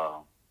I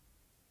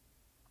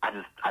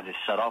just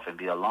shut off and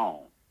be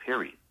alone.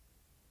 Period.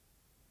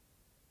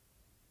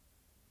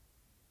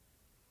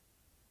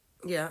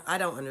 Yeah, I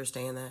don't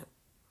understand that.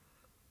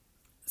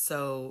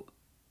 So,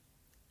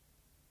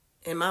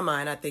 in my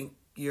mind, I think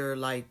you're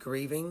like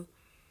grieving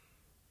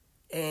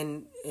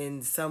and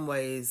in some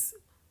ways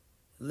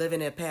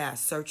living in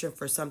past, searching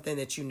for something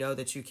that you know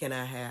that you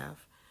cannot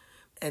have.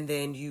 And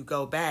then you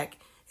go back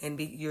and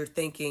you're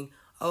thinking,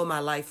 oh, my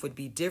life would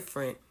be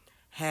different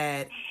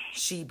had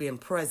she been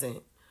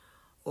present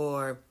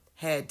or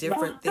had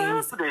different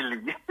things.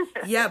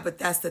 Yeah, but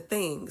that's the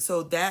thing.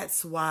 So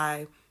that's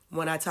why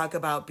when I talk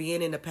about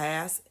being in the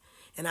past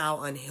and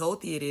how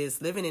unhealthy it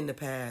is living in the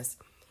past,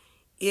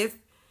 if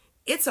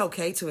it's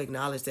okay to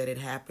acknowledge that it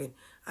happened.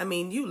 I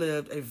mean, you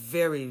lived a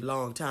very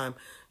long time.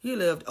 You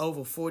lived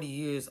over 40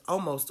 years,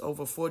 almost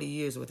over 40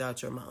 years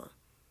without your mom.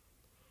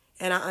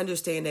 And I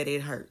understand that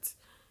it hurts.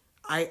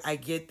 I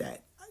get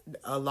that.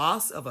 A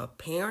loss of a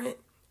parent,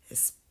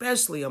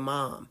 especially a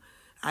mom,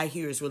 I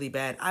hear is really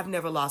bad. I've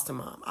never lost a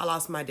mom. I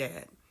lost my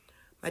dad.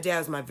 My dad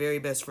was my very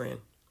best friend.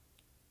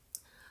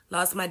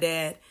 Lost my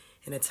dad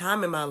in a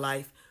time in my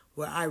life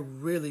where I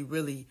really,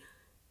 really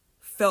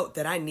felt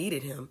that I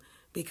needed him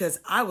because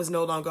I was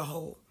no longer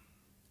whole.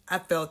 I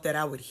felt that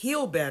I would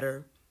heal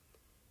better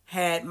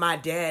had my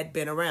dad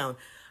been around.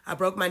 I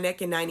broke my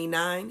neck in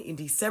 99, in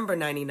December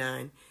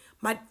 99.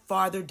 My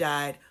father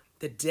died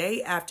the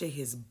day after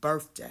his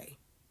birthday.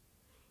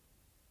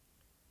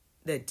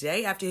 The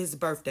day after his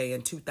birthday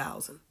in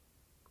 2000.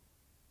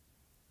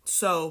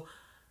 So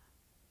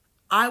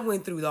I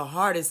went through the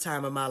hardest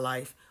time of my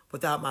life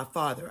without my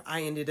father.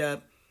 I ended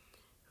up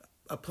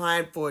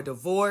applying for a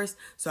divorce.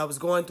 So I was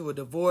going through a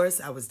divorce.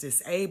 I was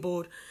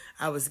disabled.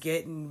 I was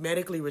getting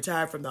medically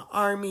retired from the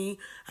Army.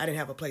 I didn't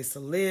have a place to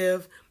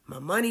live. My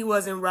money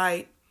wasn't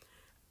right.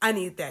 I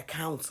needed that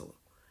counsel.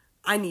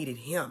 I needed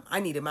him. I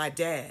needed my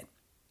dad.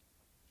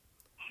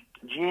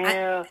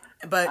 Yeah,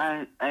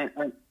 but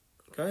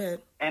go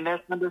ahead. And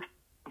that's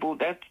understandable.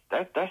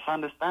 That's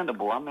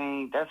understandable. I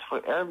mean, that's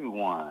for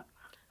everyone.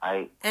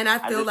 I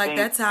feel like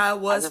that's how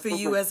it was for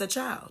you as a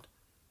child.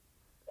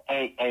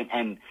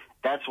 And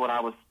that's what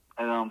I was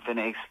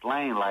finna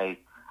explain. Like,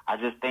 I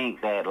just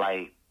think that,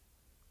 like,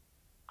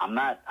 I'm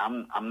not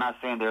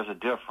saying there's a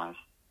difference,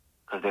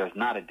 because there's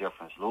not a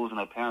difference. Losing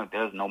a parent,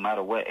 there's no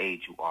matter what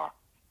age you are,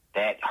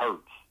 that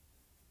hurts.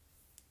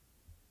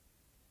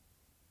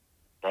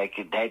 That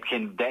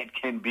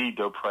can be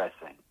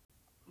depressing.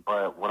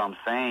 But what I'm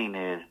saying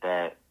is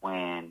that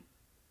when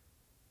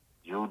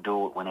you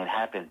do it, when it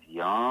happens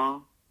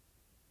young,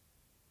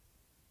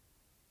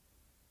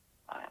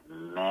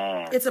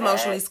 man, it's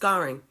emotionally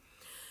scarring.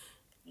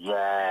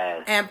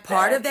 Yes. And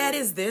part of that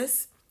is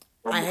this.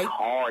 It's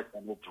hard,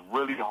 and it's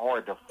really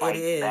hard to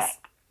fight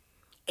back.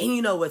 And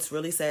you know what's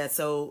really sad?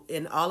 So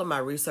in all of my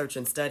research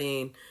and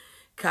studying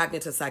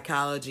cognitive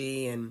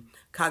psychology and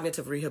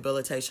cognitive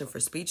rehabilitation for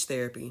speech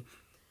therapy,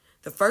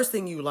 the first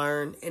thing you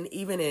learn, and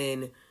even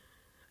in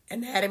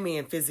anatomy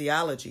and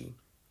physiology,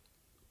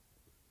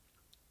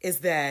 is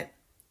that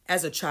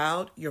as a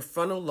child, your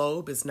frontal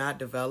lobe is not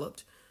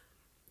developed,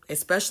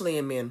 especially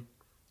in men,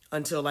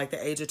 until like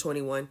the age of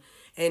 21.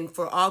 And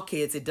for all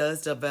kids, it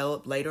does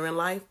develop later in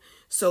life.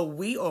 So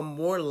we are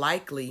more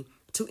likely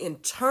to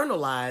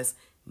internalize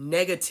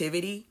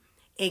negativity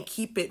and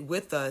keep it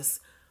with us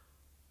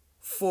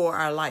for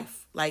our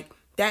life. Like,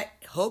 that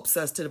helps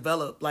us to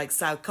develop like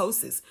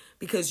psychosis,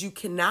 because you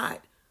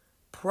cannot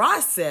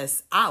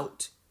process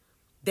out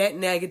that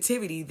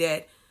negativity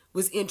that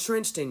was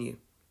entrenched in you.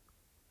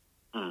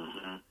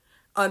 Mm-hmm.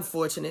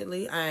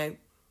 Unfortunately, I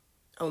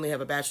only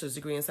have a bachelor's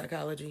degree in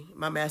psychology.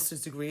 My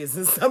master's degree is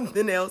in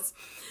something else.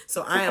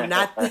 So I am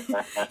not,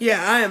 I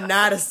am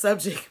not a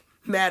subject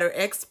matter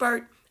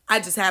expert. I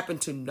just happen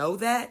to know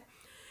that.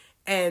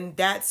 And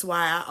that's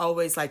why I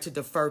always like to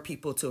defer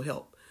people to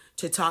help,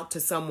 to talk to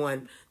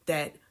someone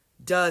that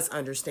does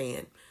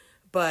understand.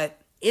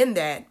 But in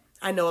that,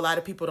 I know a lot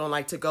of people don't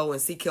like to go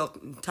and seek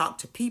help and talk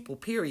to people,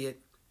 period.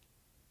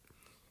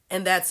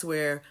 And that's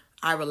where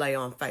I rely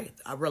on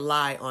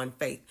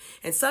faith.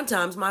 And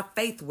sometimes my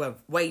faith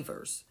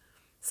wavers.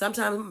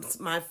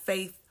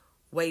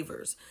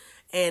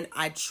 And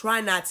I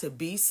try not to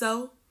be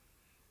so,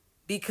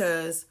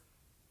 because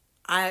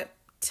I'm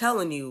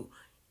telling you,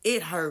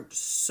 it hurt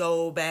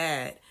so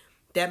bad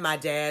that my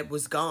dad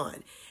was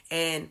gone.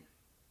 And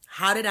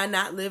how did I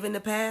not live in the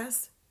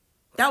past?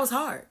 That was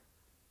hard.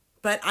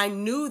 But I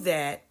knew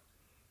that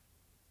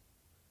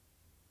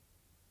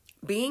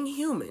being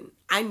human,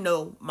 I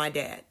know my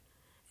dad.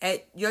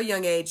 At your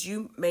young age,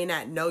 you may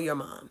not know your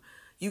mom.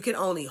 You can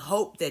only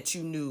hope that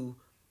you knew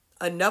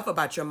enough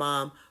about your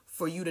mom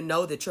for you to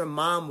know that your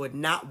mom would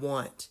not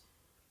want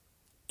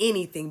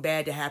anything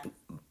bad to happen.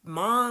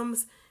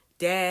 Moms,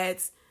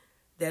 dads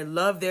that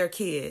love their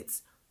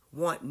kids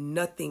want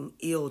nothing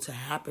ill to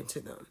happen to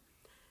them.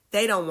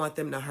 They don't want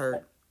them to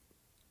hurt.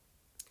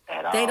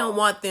 They don't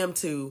want them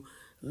to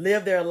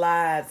live their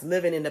lives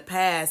living in the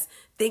past,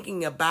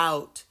 thinking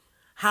about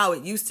how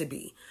it used to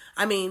be.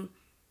 I mean,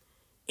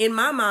 in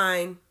my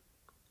mind,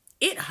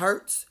 it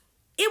hurts.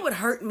 It would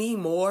hurt me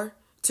more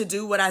to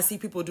do what I see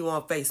people do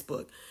on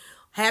Facebook.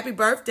 Happy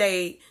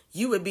birthday.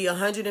 You would be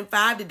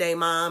 105 today,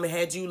 Mom,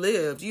 had you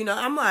lived. You know,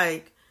 I'm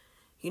like,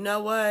 you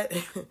know what?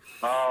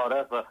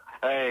 Oh,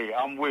 hey,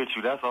 I'm with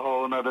you. That's a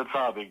whole nother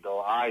topic, though.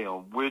 I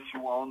am with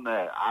you on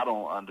that. I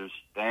don't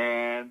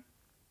understand.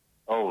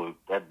 Oh,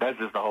 that's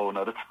just a whole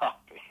nother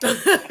topic.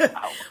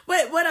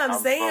 But what I'm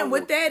saying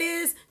with that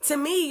is, to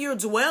me, you're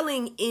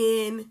dwelling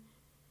in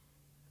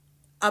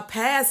a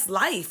past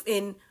life.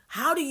 And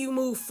how do you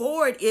move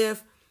forward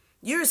if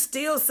you're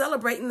still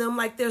celebrating them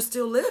like they're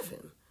still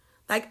living?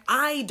 Like,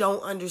 I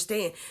don't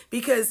understand.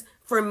 Because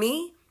for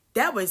me,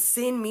 that would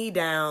send me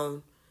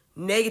down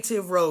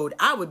negative road.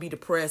 I would be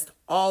depressed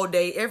all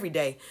day, every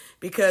day.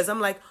 Because I'm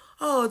like,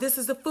 oh, this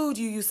is the food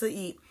you used to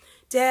eat.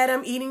 Dad,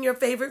 I'm eating your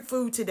favorite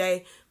food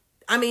today.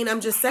 I mean,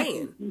 I'm just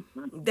saying,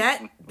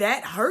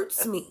 that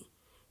hurts me.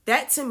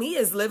 That to me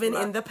is living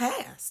in the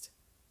past.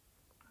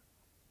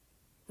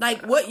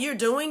 Like what you're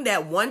doing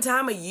that one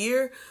time a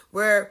year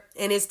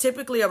and it's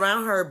typically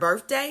around her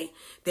birthday,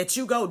 that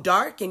you go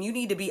dark and you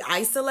need to be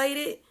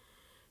isolated.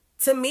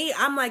 To me,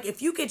 I'm like,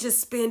 if you could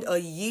just spend a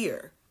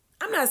year,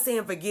 I'm not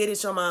saying forget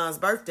it's your mom's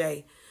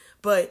birthday,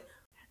 but.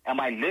 Am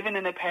I living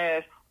in the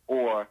past,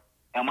 or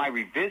am I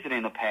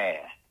revisiting the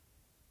past?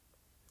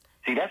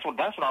 See, that's what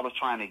I was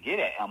trying to get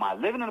at. Am I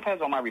living in the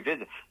past, or am I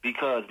revisiting?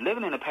 Because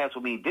living in the past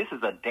would mean this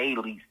is a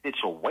daily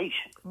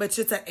situation. But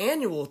it's an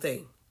annual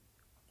thing.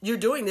 You're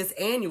doing this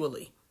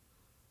annually.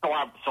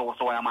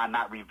 So am I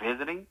not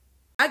revisiting?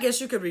 I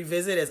guess you could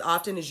revisit as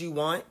often as you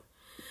want.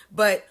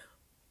 But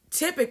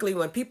typically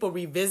when people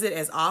revisit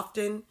as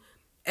often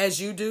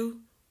as you do,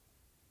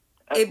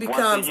 it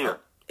becomes,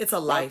 it's a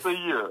life.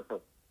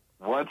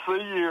 Once a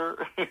year.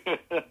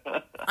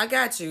 I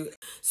got you.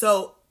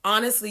 So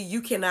honestly,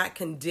 you cannot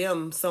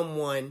condemn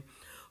someone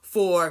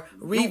for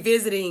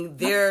revisiting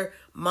their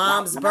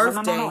mom's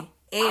birthday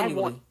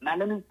annually. Now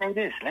let me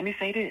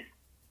say this.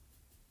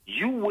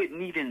 You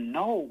wouldn't even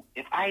know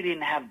if I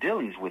didn't have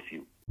dealings with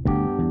you.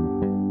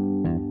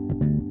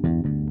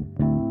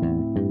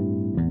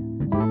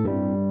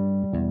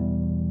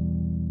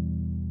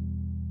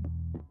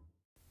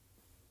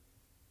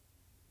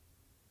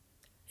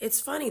 it's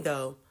funny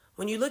though,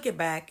 when you look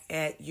back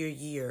at your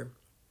year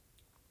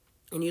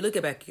and you look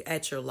back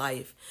at your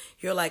life,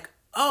 you're like,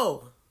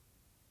 oh,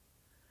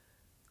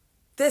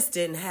 this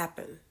didn't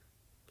happen.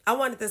 I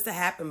wanted this to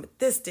happen, but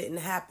this didn't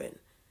happen.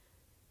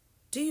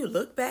 Do you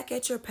look back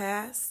at your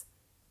past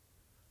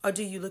or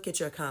do you look at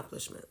your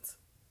accomplishments?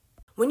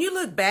 When you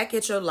look back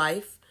at your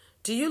life,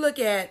 do you look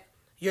at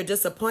your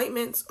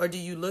disappointments or do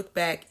you look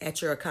back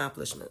at your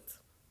accomplishments?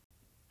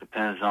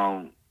 Depends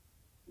on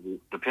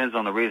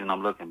the reason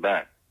I'm looking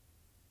back.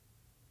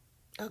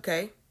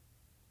 Okay.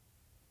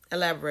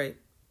 Elaborate.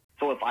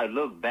 So if I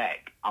look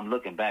back, I'm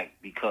looking back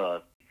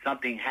because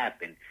something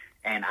happened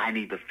and I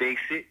need to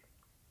fix it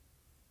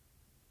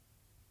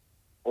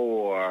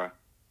or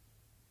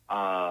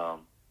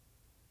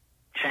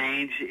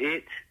change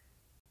it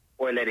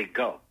or let it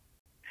go.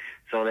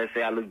 So let's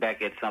say I look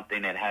back at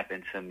something that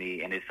happened to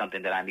me and it's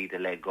something that I need to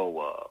let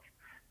go of.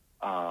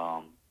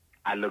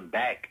 I look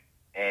back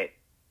at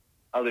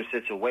other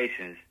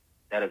situations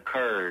that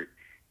occurred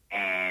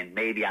and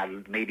maybe I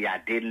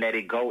didn't let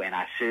it go and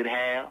I should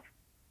have.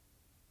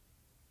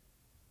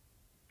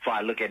 So I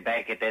look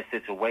back at that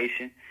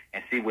situation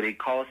and see what it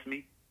cost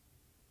me.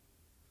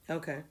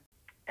 Okay.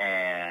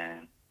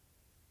 And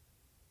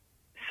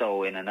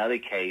so in another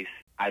case,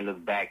 I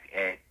look back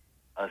at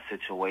a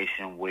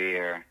situation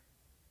where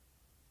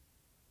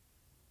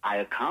I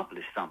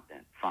accomplished something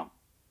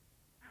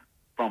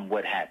from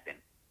what happened.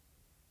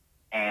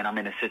 And I'm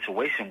in a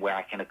situation where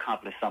I can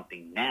accomplish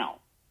something now.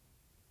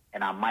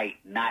 And I might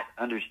not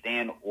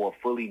understand or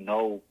fully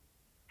know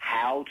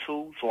how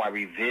to, so I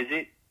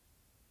revisit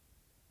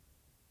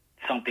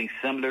something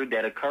similar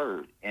that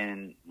occurred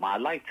in my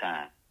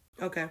lifetime.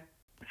 Okay.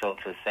 So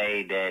to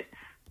say that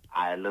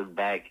I look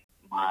back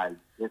my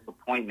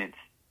disappointments,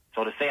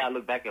 so to say I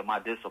look back at my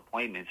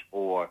disappointments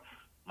or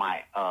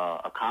my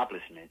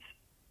accomplishments,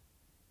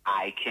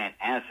 I can't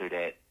answer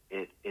that.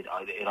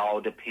 It all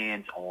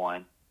depends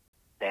on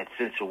that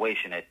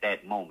situation at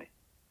that moment.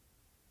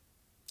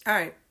 All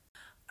right.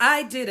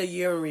 I did a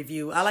year in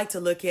review. I like to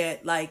look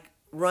at like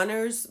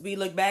runners. We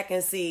look back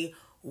and see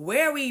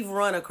where we've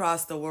run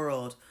across the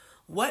world,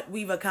 what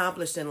we've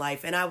accomplished in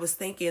life. And I was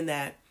thinking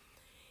that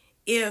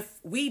if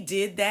we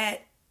did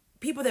that,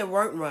 people that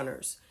weren't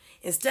runners,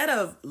 instead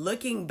of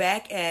looking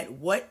back at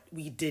what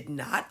we did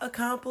not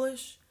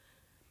accomplish,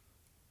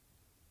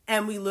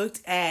 and we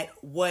looked at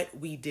what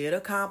we did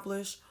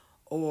accomplish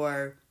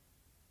or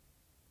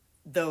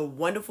the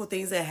wonderful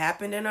things that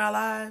happened in our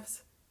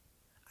lives,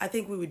 I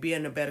think we would be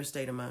in a better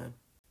state of mind.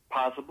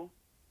 Possible.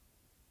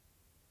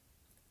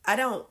 I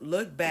don't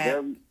look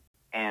back.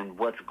 And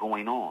what's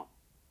going on.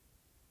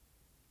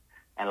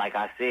 And like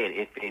I said,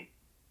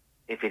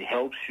 if it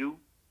helps you,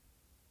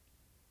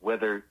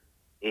 whether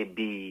it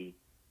be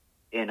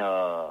in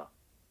a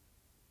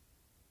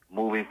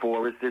moving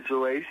forward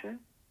situation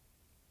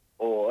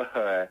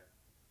or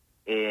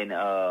in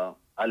a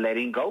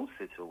letting go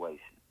situation.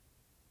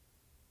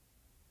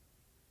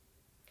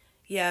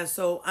 Yeah,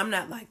 so I'm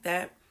not like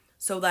that.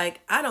 So like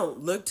I don't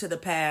look to the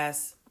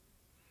past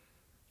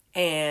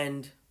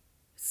and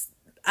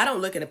I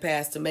don't look in the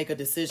past to make a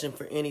decision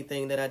for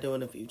anything that I do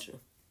in the future.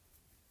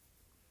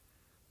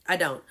 I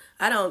don't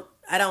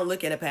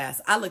look at the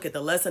past. I look at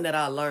the lesson that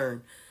I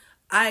learned.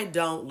 I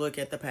don't look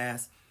at the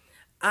past.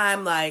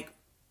 I'm like,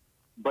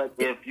 but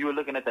if you're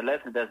looking at the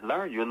lesson that's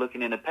learned, you're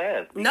looking in the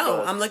past.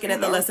 No, I'm looking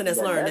at the lesson that's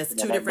learned. That's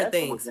two different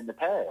things. In the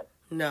past.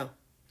 No.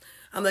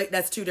 I'm like,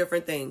 that's two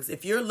different things.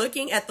 If you're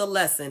looking at the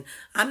lesson,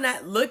 I'm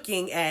not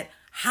looking at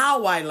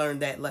how I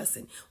learned that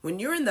lesson. When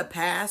you're in the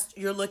past,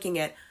 you're looking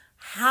at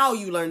how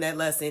you learned that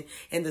lesson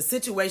and the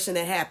situation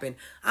that happened.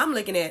 I'm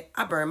looking at,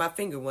 I burned my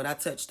finger when I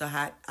touched the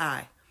hot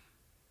eye.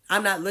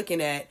 I'm not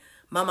looking at,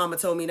 my mama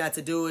told me not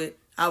to do it.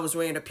 I was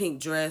wearing a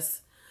pink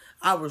dress.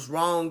 I was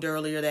wronged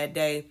earlier that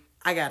day.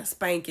 I got a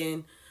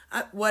spanking.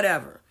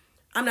 Whatever.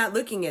 I'm not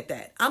looking at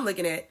that. I'm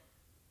looking at,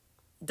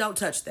 don't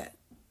touch that.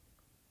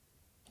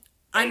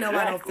 I know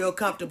I don't feel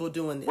comfortable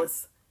doing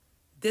this.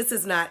 This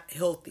is not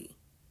healthy.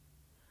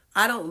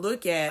 I don't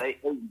look at...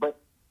 But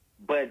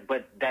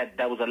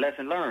that was a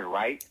lesson learned,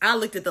 right? I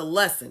looked at the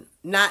lesson,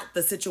 not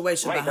the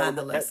situation behind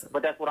the lesson.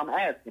 But that's what I'm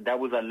asking. That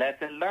was a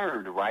lesson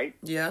learned, right?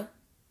 Yeah.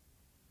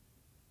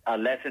 A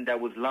lesson that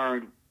was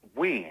learned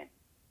when?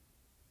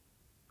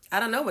 I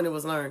don't know when it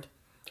was learned.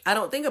 I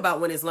don't think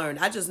about when it's learned.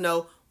 I just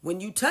know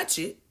when you touch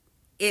it,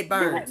 it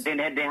burns. Then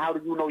how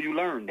do you know you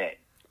learned that?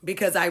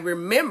 Because I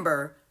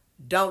remember,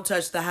 don't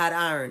touch the hot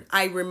iron.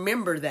 I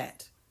remember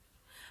that.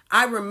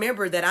 I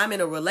remember that I'm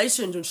in a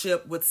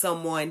relationship with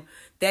someone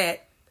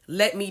that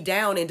let me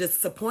down and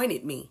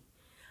disappointed me.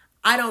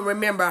 I don't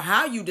remember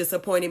how you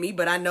disappointed me,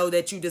 but I know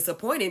that you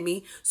disappointed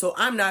me, so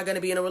I'm not going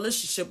to be in a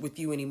relationship with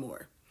you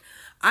anymore.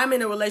 I'm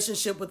in a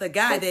relationship with a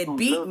guy that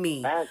beat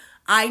me.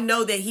 I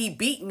know that he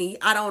beat me.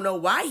 I don't know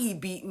why he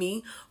beat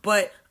me,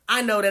 but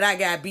I know that I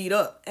got beat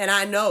up, and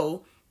I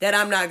know that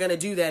I'm not going to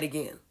do that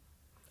again.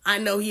 I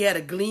know he had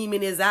a gleam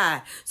in his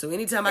eye, so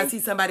anytime I see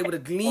somebody with a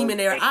gleam in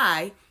their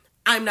eye,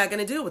 I'm not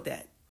going to deal with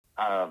that.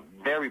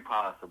 Very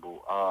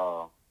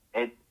possible.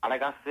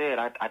 like I said,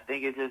 I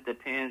think it just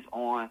depends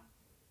on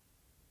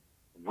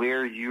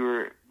where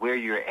you're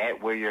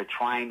at, where you're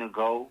trying to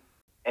go.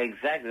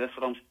 Exactly.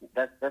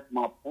 That's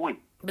my point.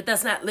 But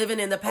that's not living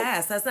in the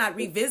past. That's not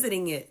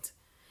revisiting it.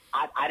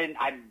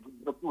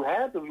 But you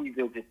had to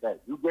revisit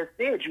that. You just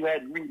said you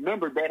had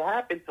remembered that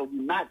happened, so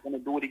you're not going to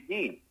do it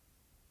again.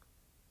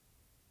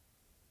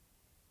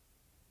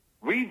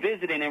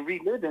 Revisiting and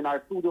reliving are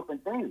two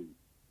different things.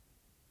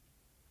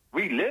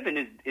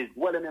 Reliving is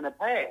dwelling in the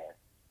past.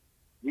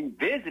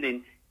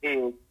 Revisiting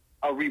is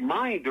a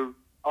reminder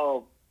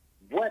of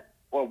what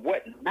or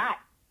what not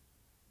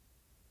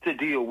to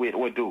deal with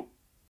or do.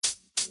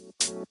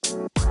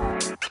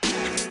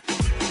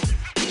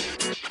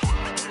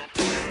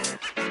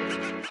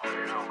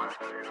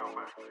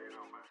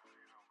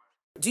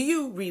 Do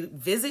you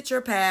revisit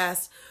your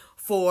past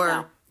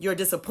for your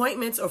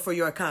disappointments or for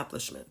your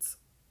accomplishments?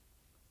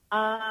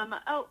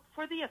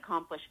 For the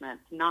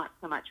accomplishments, not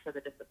so much for the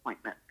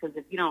disappointments. Because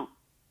if you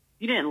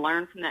didn't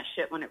learn from that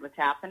shit when it was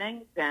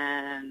happening,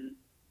 then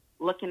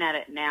looking at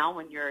it now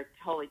when you're a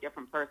totally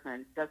different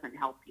person doesn't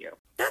help you.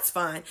 That's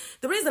fine.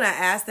 The reason I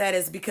ask that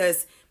is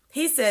because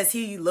he says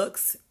he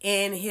looks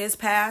in his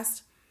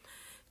past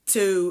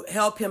to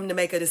help him to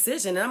make a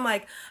decision. And I'm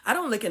like, I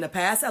don't look in the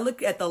past. I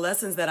look at the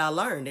lessons that I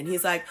learned. And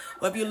he's like,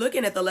 well, if you're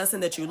looking at the lesson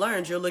that you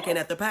learned, you're looking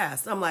at the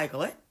past. I'm like,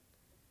 what?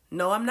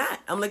 No, I'm not.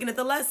 I'm looking at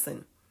the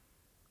lesson.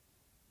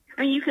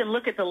 I mean, you can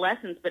look at the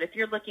lessons, but if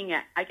you're looking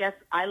at, I guess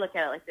I look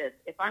at it like this.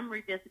 If I'm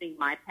revisiting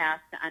my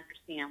past to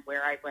understand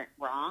where I went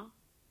wrong,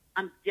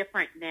 I'm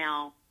different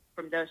now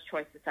from those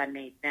choices I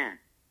made then.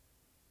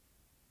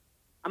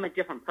 I'm a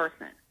different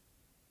person.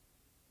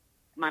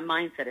 My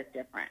mindset is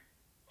different.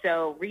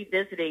 So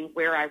revisiting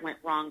where I went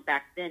wrong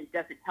back then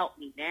doesn't help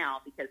me now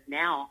because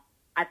now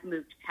I've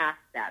moved past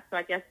that. So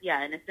I guess,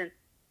 yeah, in a sense,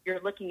 you're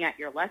looking at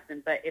your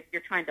lesson, but if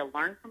you're trying to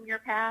learn from your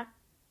past,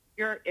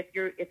 if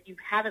you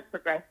haven't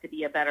progressed to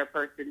be a better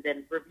person,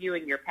 then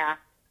reviewing your past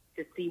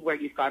to see where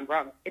you've gone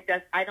wrong,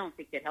 I don't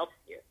think it helps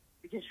you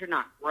because you're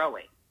not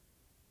growing.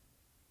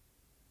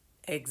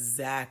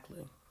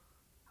 Exactly.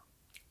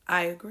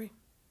 I agree.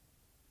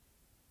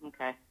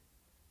 Okay.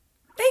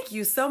 Thank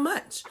you so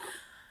much.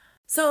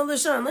 So,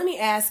 LaShawn, let me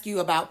ask you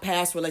about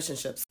past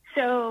relationships.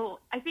 So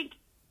I think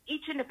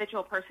each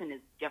individual person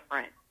is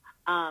different.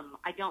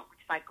 I don't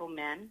recycle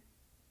men,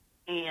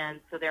 and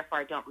so therefore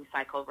I don't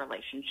recycle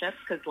relationships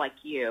because like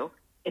you,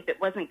 if it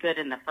wasn't good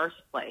in the first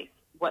place,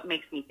 what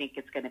makes me think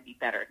it's going to be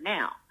better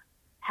now?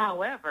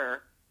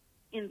 However,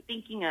 in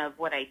thinking of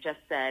what I just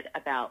said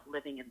about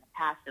living in the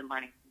past and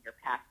learning from your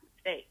past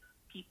mistakes,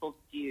 people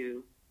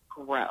do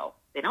grow.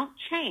 They don't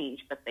change,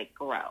 but they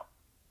grow.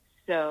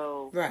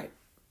 So right.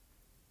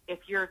 If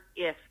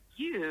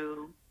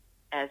you,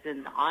 as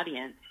in the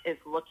audience, is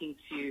looking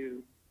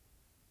to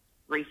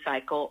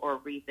recycle or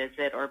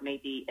revisit or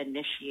maybe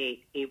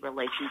initiate a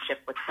relationship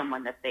with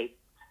someone that they've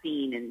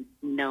seen and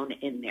known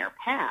in their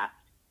past,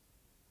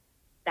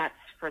 that's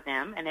for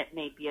them, and it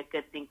may be a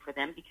good thing for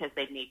them because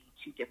they may be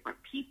two different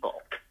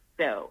people.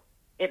 So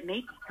it may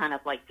be kind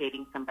of like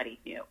dating somebody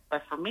new.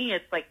 But for me,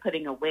 it's like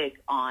putting a wig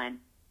on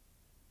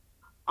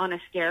a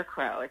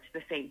scarecrow. It's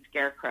the same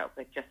scarecrow,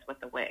 but just with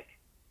a wig.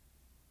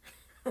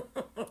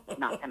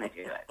 Not going to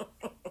do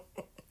it.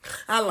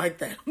 I like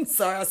that. I'm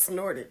sorry, I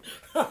snorted.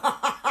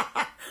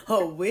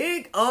 A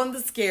wig on the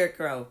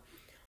scarecrow.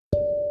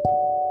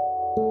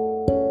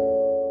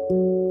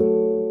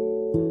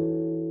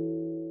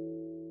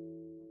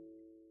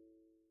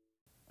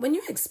 When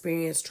you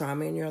experience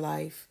trauma in your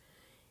life,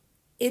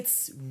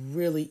 it's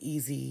really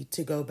easy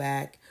to go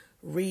back,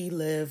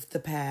 relive the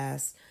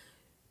past,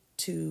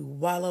 to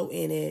wallow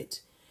in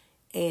it,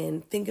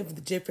 and think of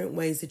the different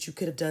ways that you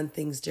could have done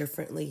things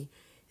differently.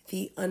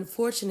 The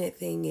unfortunate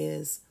thing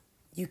is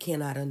you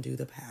cannot undo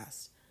the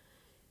past.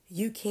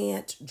 You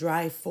can't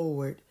drive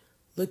forward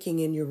looking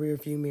in your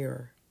rearview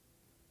mirror.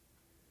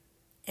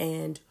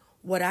 And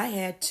what I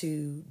had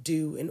to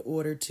do in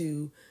order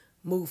to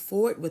move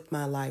forward with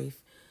my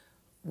life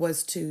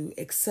was to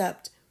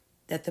accept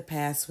that the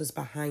past was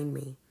behind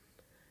me.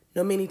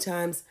 Know many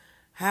times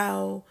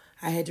how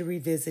I had to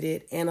revisit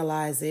it,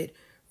 analyze it,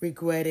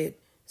 regret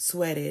it,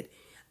 sweat it.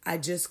 I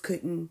just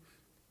couldn't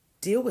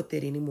deal with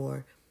it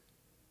anymore.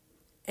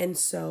 And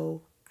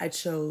so I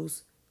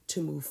chose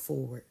to move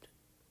forward.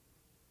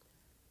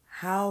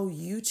 How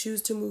you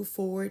choose to move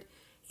forward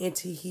and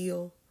to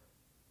heal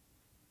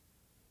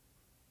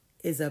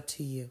is up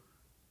to you.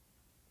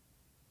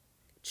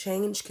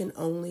 Change can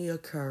only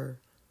occur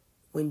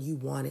when you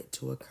want it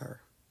to occur.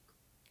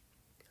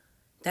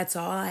 That's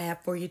all I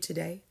have for you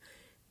today.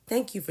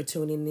 Thank you for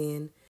tuning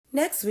in.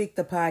 Next week,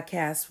 the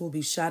podcast will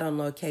be shot on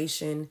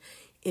location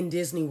in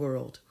Disney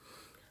World.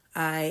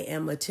 I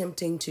am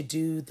attempting to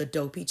do the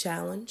Dopey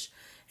Challenge.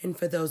 And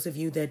for those of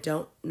you that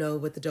don't know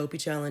what the Dopey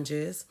Challenge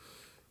is,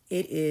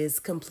 it is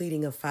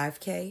completing a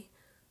 5K,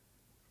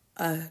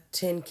 a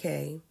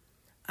 10K,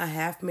 a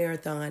half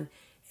marathon,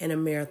 and a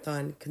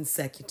marathon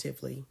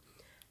consecutively.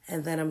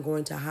 And then I'm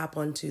going to hop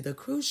onto the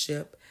cruise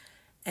ship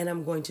and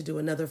I'm going to do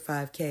another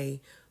 5K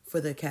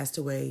for the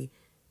Castaway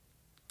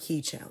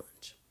key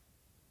challenge.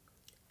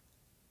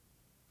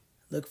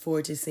 Look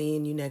forward to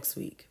seeing you next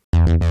week.